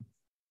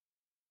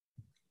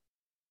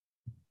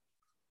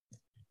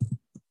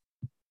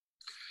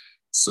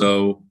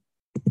 So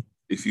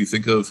if you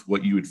think of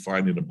what you would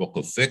find in a book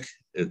of fiqh,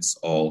 it's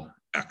all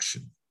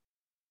action.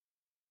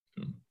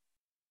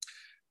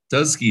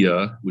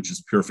 Tazkiyah, which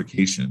is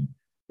purification,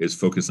 is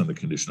focused on the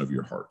condition of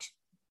your heart.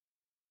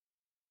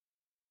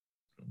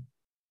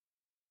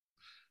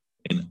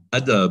 And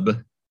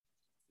adab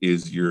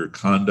is your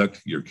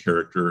conduct, your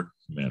character,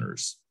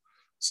 manners.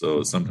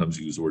 So sometimes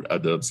you use the word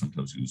adab,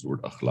 sometimes you use the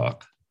word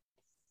akhlaq.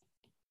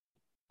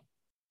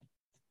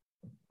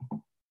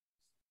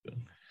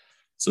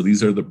 So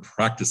these are the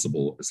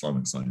practicable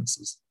Islamic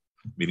sciences,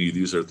 meaning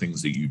these are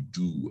things that you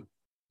do,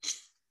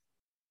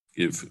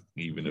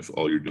 even if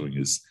all you're doing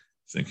is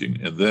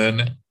thinking. And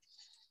then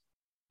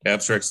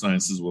abstract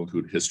sciences will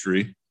include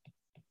history,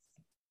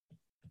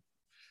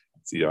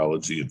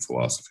 theology, and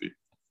philosophy.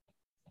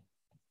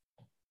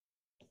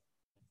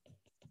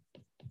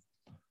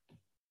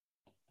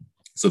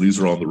 So these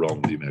are all in the realm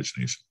of the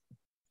imagination.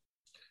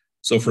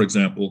 So for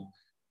example,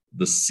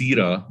 the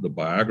Sirah, the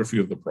biography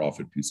of the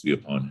Prophet, peace be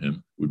upon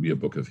him, would be a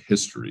book of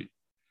history.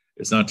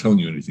 It's not telling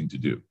you anything to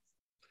do.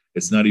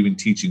 It's not even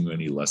teaching you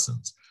any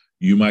lessons.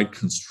 You might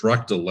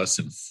construct a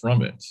lesson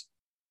from it,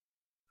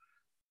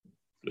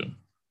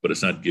 but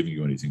it's not giving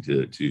you anything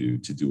to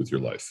do with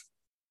your life.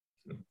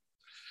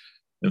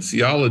 In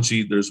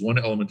theology, there's one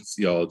element of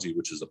theology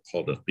which is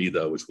called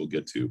aqidah, which we'll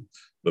get to,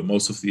 but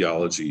most of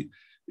theology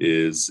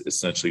is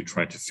essentially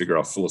trying to figure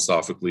out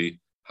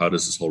philosophically, how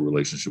does this whole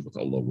relationship with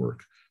Allah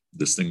work?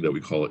 This thing that we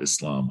call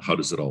Islam, how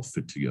does it all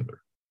fit together?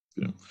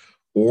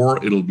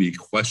 Or it'll be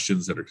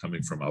questions that are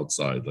coming from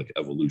outside, like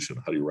evolution.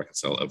 How do you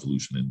reconcile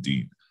evolution and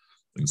deen?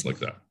 Things like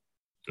that.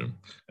 And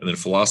then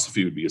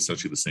philosophy would be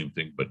essentially the same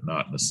thing, but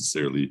not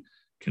necessarily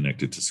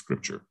connected to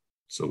scripture.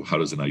 So how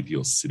does an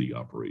ideal city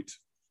operate?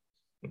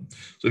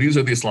 So these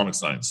are the Islamic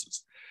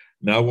sciences.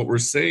 Now, what we're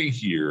saying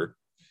here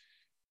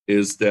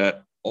is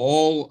that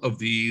all of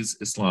these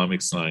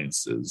Islamic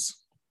sciences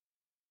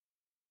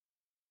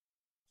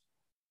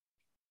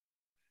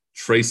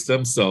trace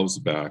themselves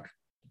back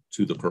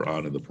to the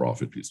Quran and the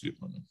Prophet, peace be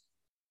upon them.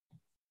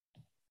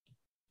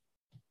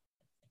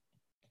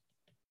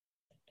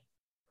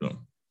 So,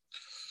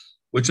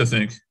 which I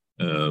think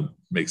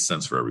makes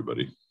sense for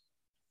everybody.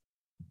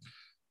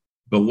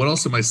 But what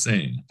else am I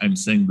saying? I'm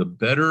saying the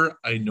better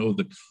I know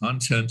the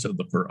content of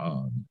the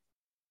Quran,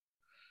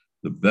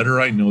 the better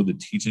I know the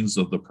teachings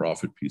of the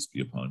Prophet, peace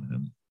be upon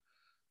him,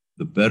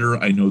 the better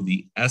I know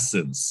the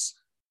essence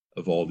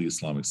of all the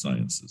Islamic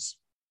sciences.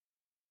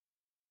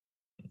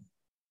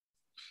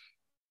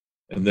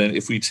 And then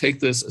if we take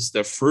this a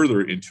step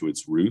further into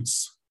its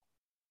roots,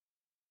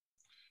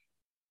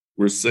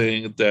 we're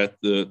saying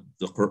that the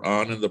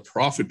Quran and the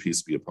Prophet,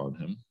 peace be upon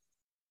him,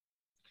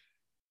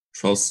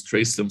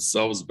 trace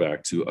themselves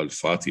back to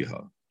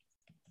Al-Fatiha.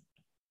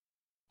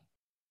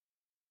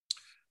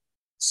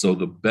 So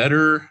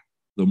the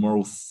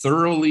more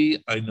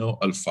thoroughly I know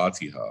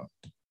Al-Fatiha,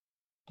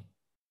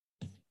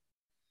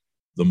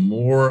 the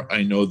more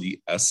I know the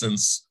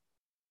essence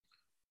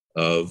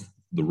of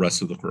the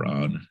rest of the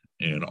Quran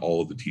and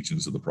all of the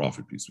teachings of the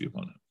Prophet, peace be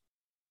upon him.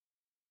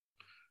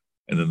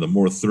 And then the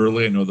more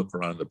thoroughly I know the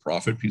Quran and the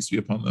Prophet, peace be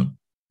upon them,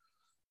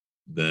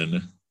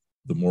 then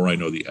the more I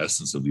know the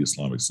essence of the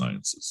Islamic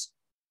sciences.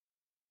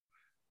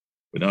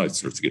 But now it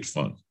starts to get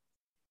fun.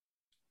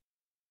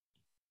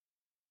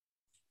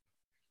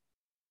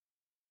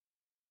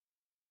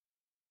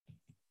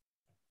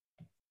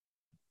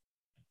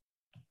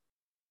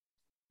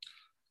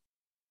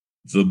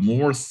 The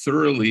more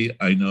thoroughly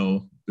I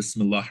know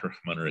Bismillah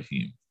ar-Rahman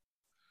ar-Rahim,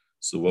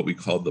 so what we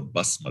call the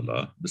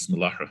Basmala,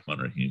 Bismillah ar-Rahman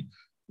ar-Rahim,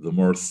 the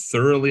more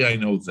thoroughly I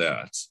know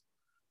that,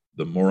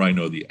 the more I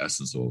know the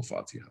essence of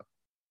Al-Fatiha.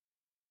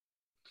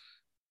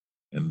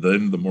 And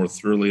then the more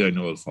thoroughly I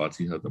know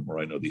Al-Fatiha, the more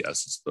I know the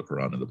essence of the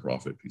Quran and the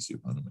Prophet, peace be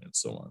upon him, and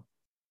so on.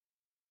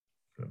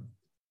 Okay.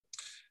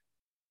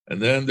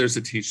 And then there's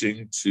a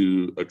teaching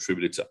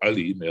attributed to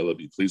Ali, may Allah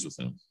be pleased with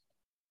him,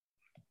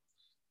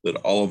 that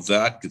all of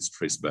that gets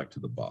traced back to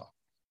the Ba.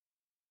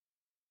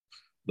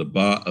 The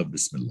Ba of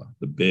Bismillah,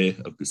 the Be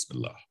of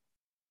Bismillah.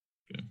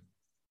 Okay.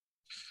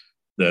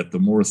 That the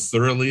more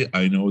thoroughly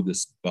I know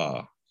this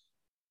Ba,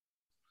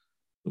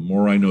 the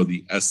more I know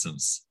the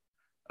essence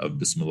of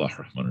Bismillah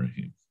ar-Rahman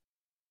ar-Rahim.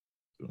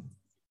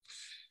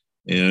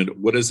 And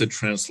what is a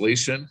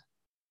translation?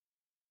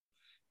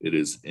 It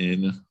is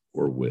in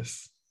or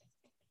with.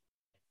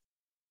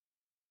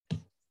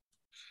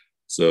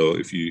 So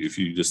if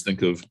you just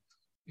think of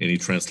any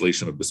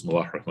translation of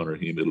Bismillah ar-Rahman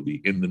ar-Rahim, it'll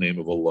be in the name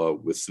of Allah,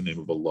 with the name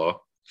of Allah.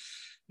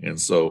 And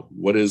so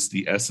what is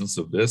the essence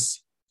of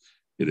this?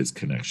 It is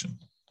connection.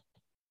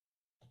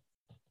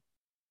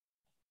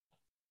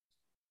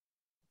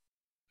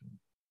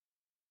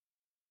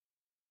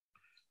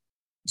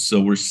 So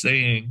we're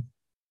saying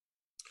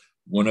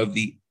one of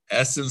the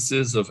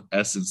essences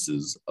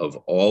of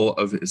all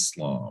of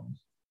Islam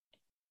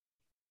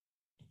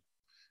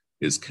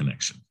is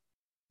connection.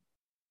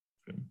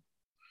 Okay.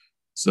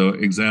 So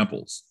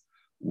examples.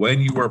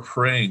 When you are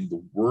praying,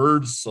 the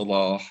word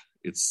salah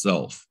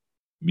itself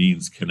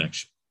means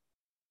connection.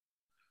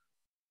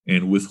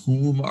 And with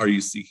whom are you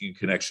seeking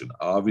connection?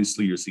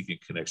 Obviously, you're seeking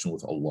connection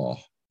with Allah.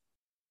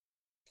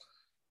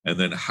 And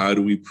then how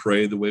do we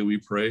pray the way we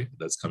pray?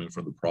 That's coming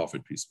from the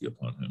Prophet, peace be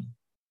upon him.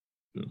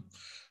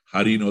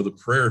 How do you know the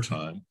prayer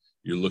time?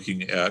 You're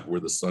looking at where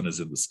the sun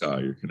is in the sky.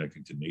 You're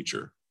connecting to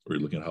nature, or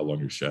you're looking at how long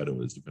your shadow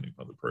is, depending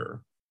upon the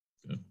prayer.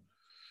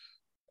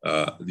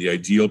 The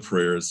ideal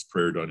prayer is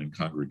prayer done in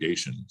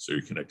congregation, so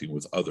you're connecting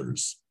with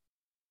others.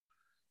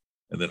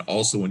 And then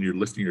also when you're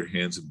lifting your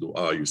hands in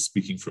dua, you're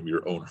speaking from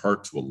your own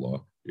heart to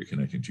Allah. You're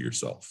connecting to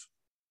yourself.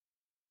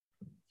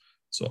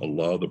 So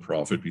Allah, the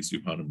Prophet, peace be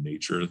upon him,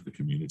 nature, the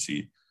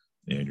community,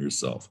 and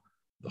yourself.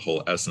 The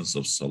whole essence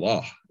of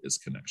salah is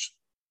connection.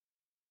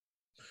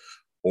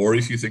 Or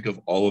if you think of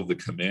all of the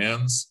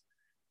commands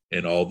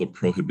and all the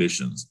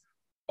prohibitions,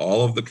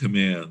 all of the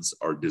commands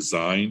are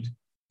designed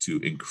to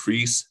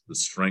increase the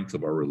strength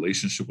of our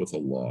relationship with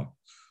Allah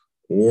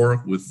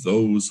or with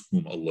those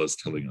whom Allah is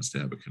telling us to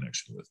have a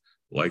connection with,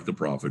 like the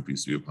Prophet,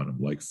 peace be upon him,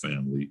 like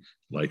family,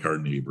 like our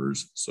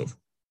neighbors, so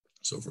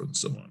forth and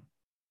so on.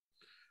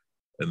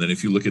 And then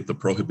if you look at the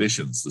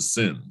prohibitions, the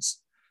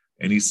sins,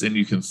 any sin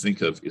you can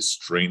think of is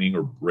straining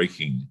or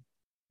breaking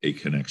a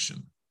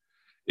connection.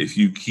 If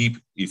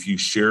you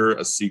share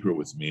a secret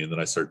with me and then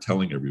I start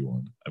telling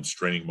everyone, I'm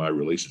straining my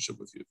relationship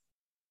with you,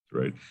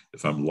 right?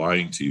 If I'm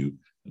lying to you,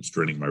 I'm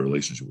straining my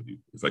relationship with you.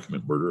 If I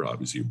commit murder,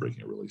 obviously you're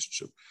breaking a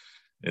relationship.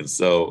 And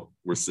so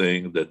we're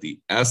saying that the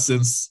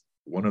essence,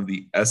 one of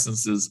the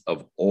essences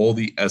of all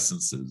the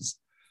essences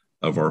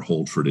of our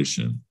whole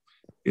tradition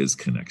is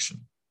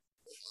connection.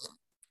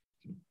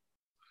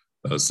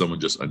 Someone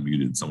just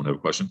unmuted. Someone have a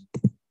question?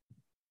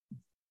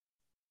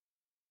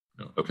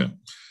 No. Okay.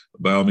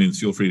 By all means,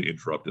 feel free to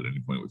interrupt at any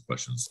point with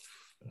questions.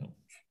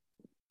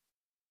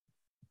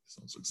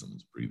 Sounds like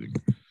someone's breathing.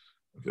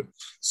 Okay.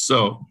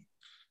 So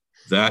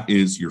that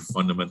is your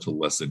fundamental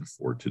lesson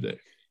for today,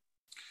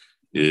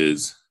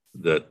 is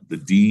that the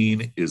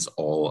deen is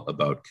all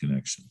about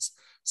connections.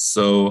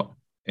 So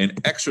an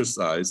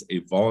exercise, a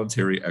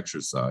voluntary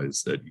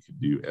exercise that you can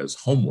do as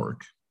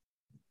homework.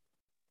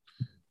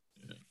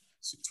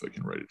 See if I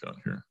can write it down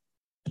here.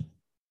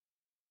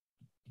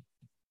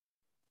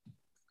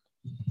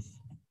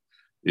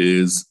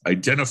 Is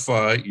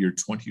identify your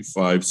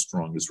 25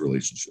 strongest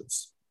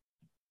relationships.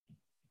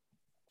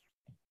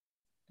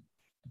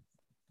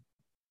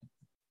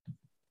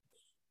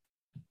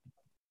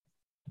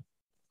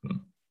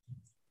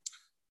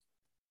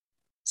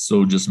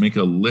 So just make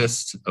a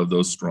list of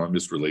those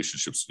strongest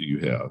relationships that you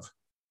have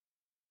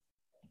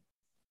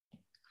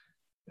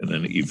and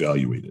then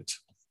evaluate it.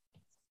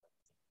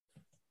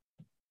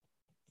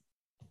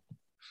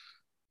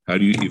 How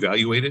do you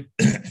evaluate it?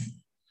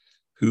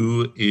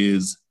 Who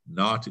is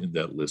not in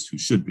that list who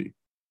should be?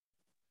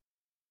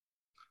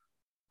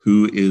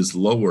 Who is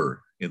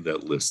lower in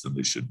that list than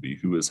they should be?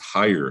 Who is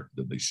higher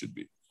than they should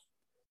be?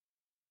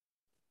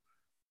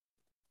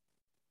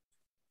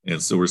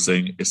 And so we're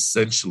saying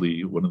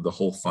essentially one of the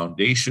whole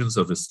foundations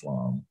of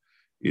Islam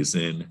is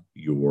in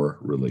your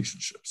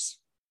relationships.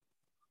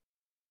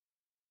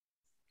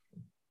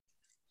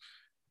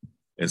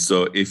 And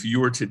so if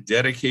you were to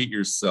dedicate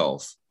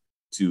yourself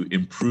to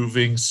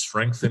improving,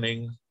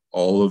 strengthening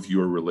all of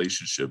your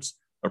relationships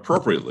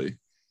appropriately,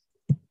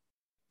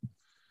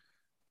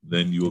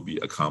 then you will be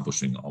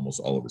accomplishing almost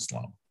all of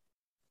Islam.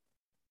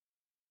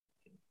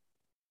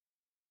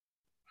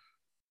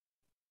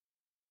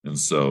 And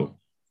so,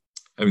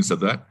 having said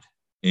that,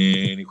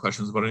 any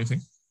questions about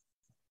anything?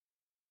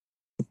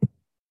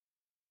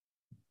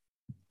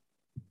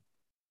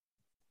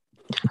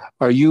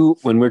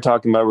 When we're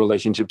talking about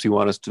relationships, you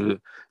want us to,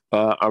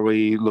 are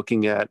we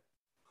looking at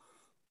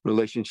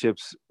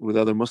relationships with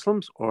other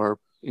Muslims or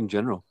in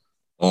general?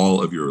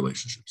 All of your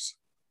relationships.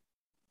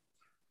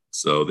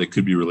 So they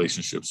could be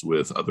relationships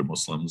with other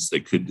Muslims. They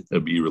could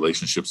be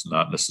relationships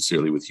not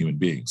necessarily with human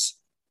beings.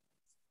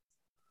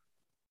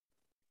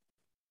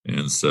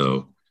 And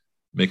so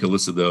make a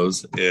list of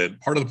those. And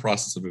part of the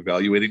process of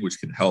evaluating, which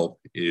can help,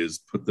 is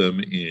put them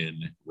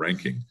in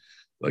ranking.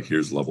 Like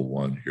here's level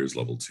 1, here's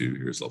level 2,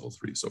 here's level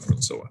 3, so forth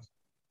and so on.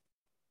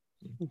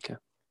 Okay.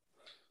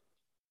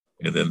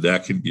 And then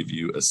that can give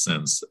you a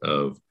sense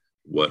of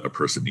what a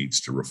person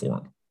needs to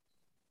reform.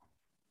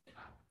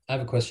 I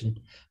have a question.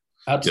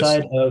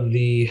 Outside of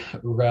the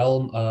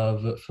realm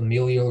of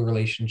familial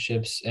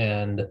relationships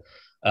and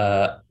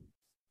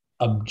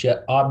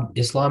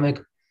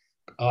Islamic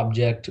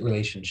object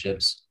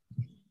relationships,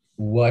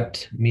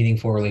 what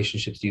meaningful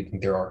relationships do you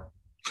think there are?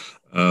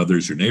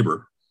 There's your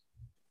neighbor.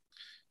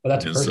 Well,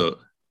 that's so,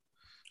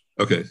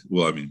 okay.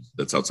 Well, I mean,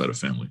 that's outside of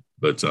family,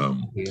 but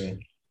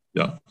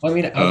yeah. Well, I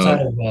mean,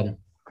 outside of,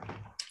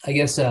 I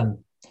guess,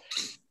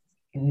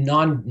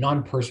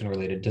 non-person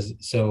related.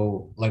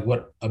 Like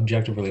what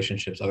objective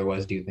relationships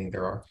otherwise do you think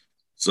there are?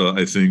 So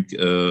I think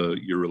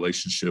your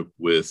relationship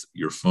with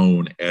your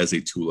phone as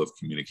a tool of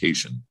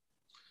communication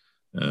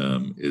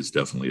is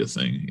definitely a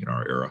thing in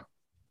our era,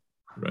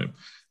 right?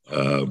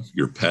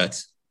 Your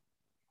pet,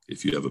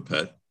 if you have a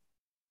pet,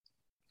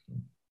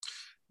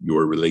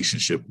 your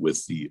relationship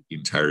with the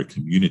entire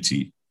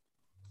community,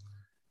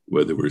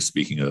 whether we're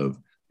speaking of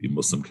the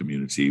Muslim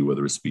community,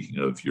 whether we're speaking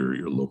of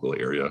your local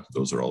area,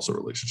 those are also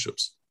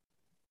relationships.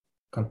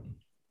 Okay.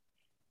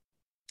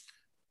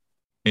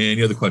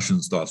 Any other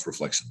questions, thoughts,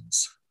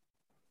 reflections?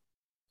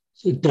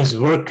 So does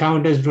work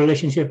count as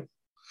relationship?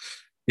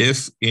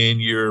 If in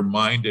your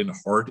mind and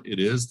heart it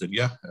is, then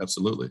yeah,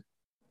 absolutely.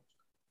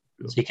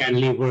 So you can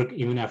leave work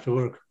even after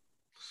work?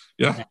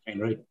 Yeah.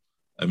 Right.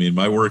 I mean,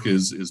 my work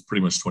is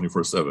pretty much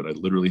 24/7. I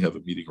literally have a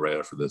meeting right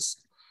after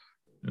this.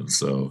 And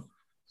so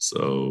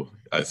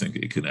I think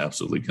it can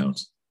absolutely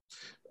count.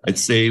 I'd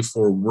say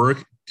for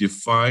work,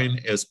 define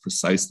as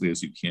precisely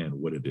as you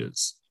can what it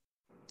is.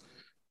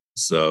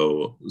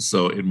 So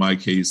in my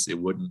case, it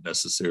wouldn't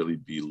necessarily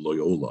be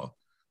Loyola.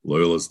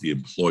 Loyola is the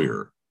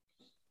employer,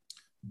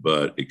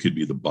 but it could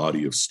be the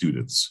body of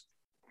students.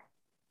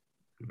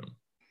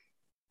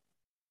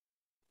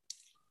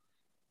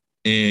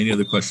 Any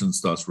other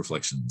questions, thoughts,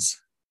 reflections?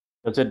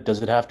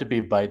 Does it have to be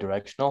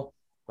bi-directional?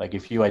 Like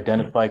if you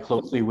identify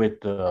closely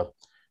with the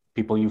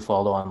people you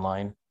follow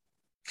online?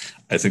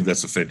 I think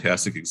that's a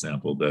fantastic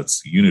example.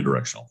 That's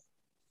unidirectional.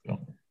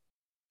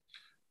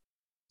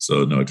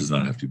 So no, it does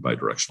not have to be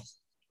bi-directional.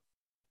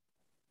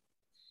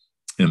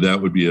 And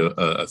that would be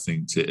a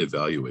thing to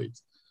evaluate,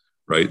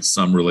 right?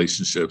 Some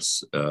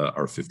relationships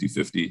are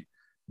 50-50.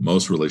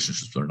 Most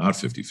relationships are not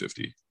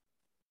 50-50.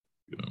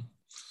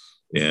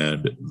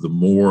 And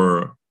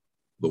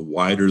the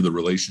wider the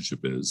relationship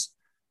is,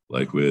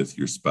 like with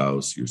your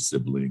spouse, your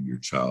sibling, your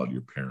child,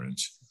 your parent,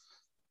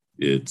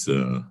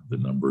 the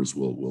numbers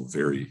will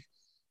vary.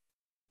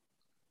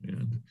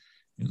 And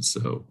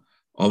so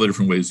all the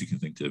different ways you can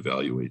think to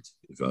evaluate.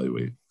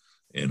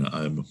 And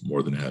I'm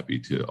more than happy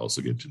to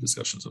also get into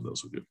discussions of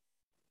those with you.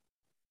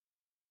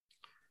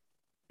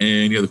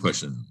 Any other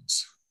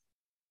questions?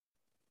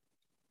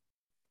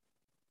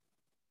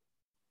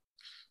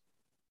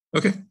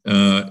 Okay.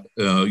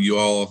 You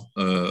all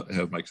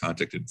have my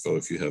contact info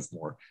if you have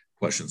more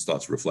questions,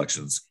 thoughts,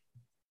 reflections.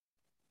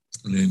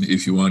 And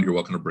if you want, you're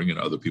welcome to bring in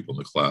other people in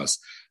the class.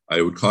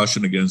 I would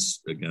caution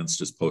against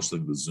just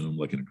posting the Zoom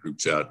like in a group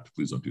chat.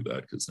 Please don't do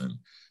that, because then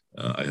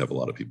I have a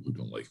lot of people who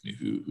don't like me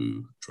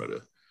who try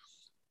to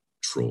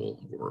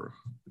troll or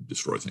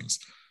destroy things.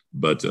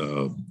 But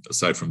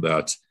aside from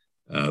that,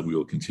 we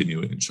will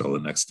continue, inshallah,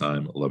 next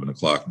time, 11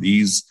 o'clock.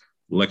 These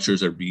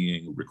lectures are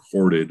being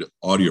recorded,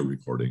 audio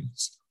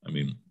recordings. I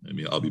mean,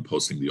 I'll be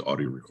posting the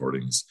audio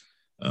recordings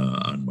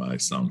on my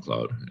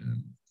SoundCloud,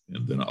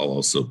 and then I'll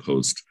also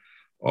post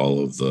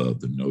all of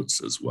the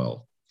notes as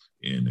well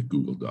in a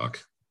Google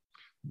Doc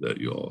that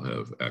you all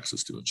have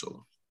access to,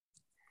 inshallah.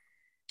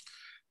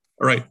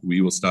 All right, we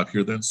will stop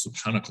here then.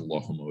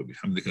 Subhanakallahumma wa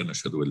bihamdika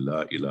nashhadu an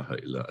la ilaha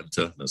illa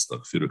anta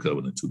nastaghfiruka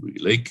wa natubu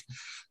ilayk.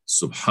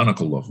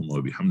 Subhanakallahumma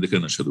wa bihamdika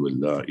nashhadu an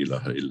la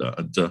ilaha illa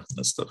anta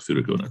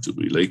nastaghfiruka wa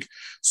natubu ilayk.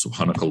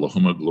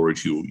 Subhanakallahumma, glory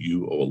to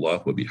you, O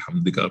Allah, wa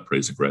bihamdika,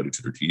 praise and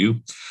gratitude are to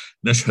you.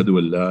 Nashhadu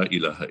an la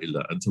ilaha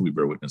illa anta, we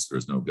bear witness there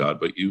is no God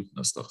but you.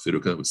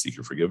 Nastaghfiruka, we seek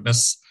your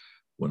forgiveness.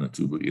 Wa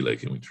natubu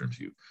ilayk, and we turn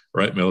to you.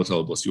 All right, may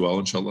Allah bless you all,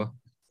 inshallah,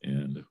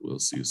 and we'll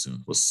see you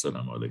soon.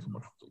 Wassalamu alaikum wa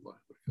rahmatullahi wa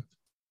barakatuh.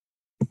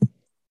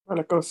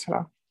 Walaikum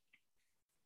assalam.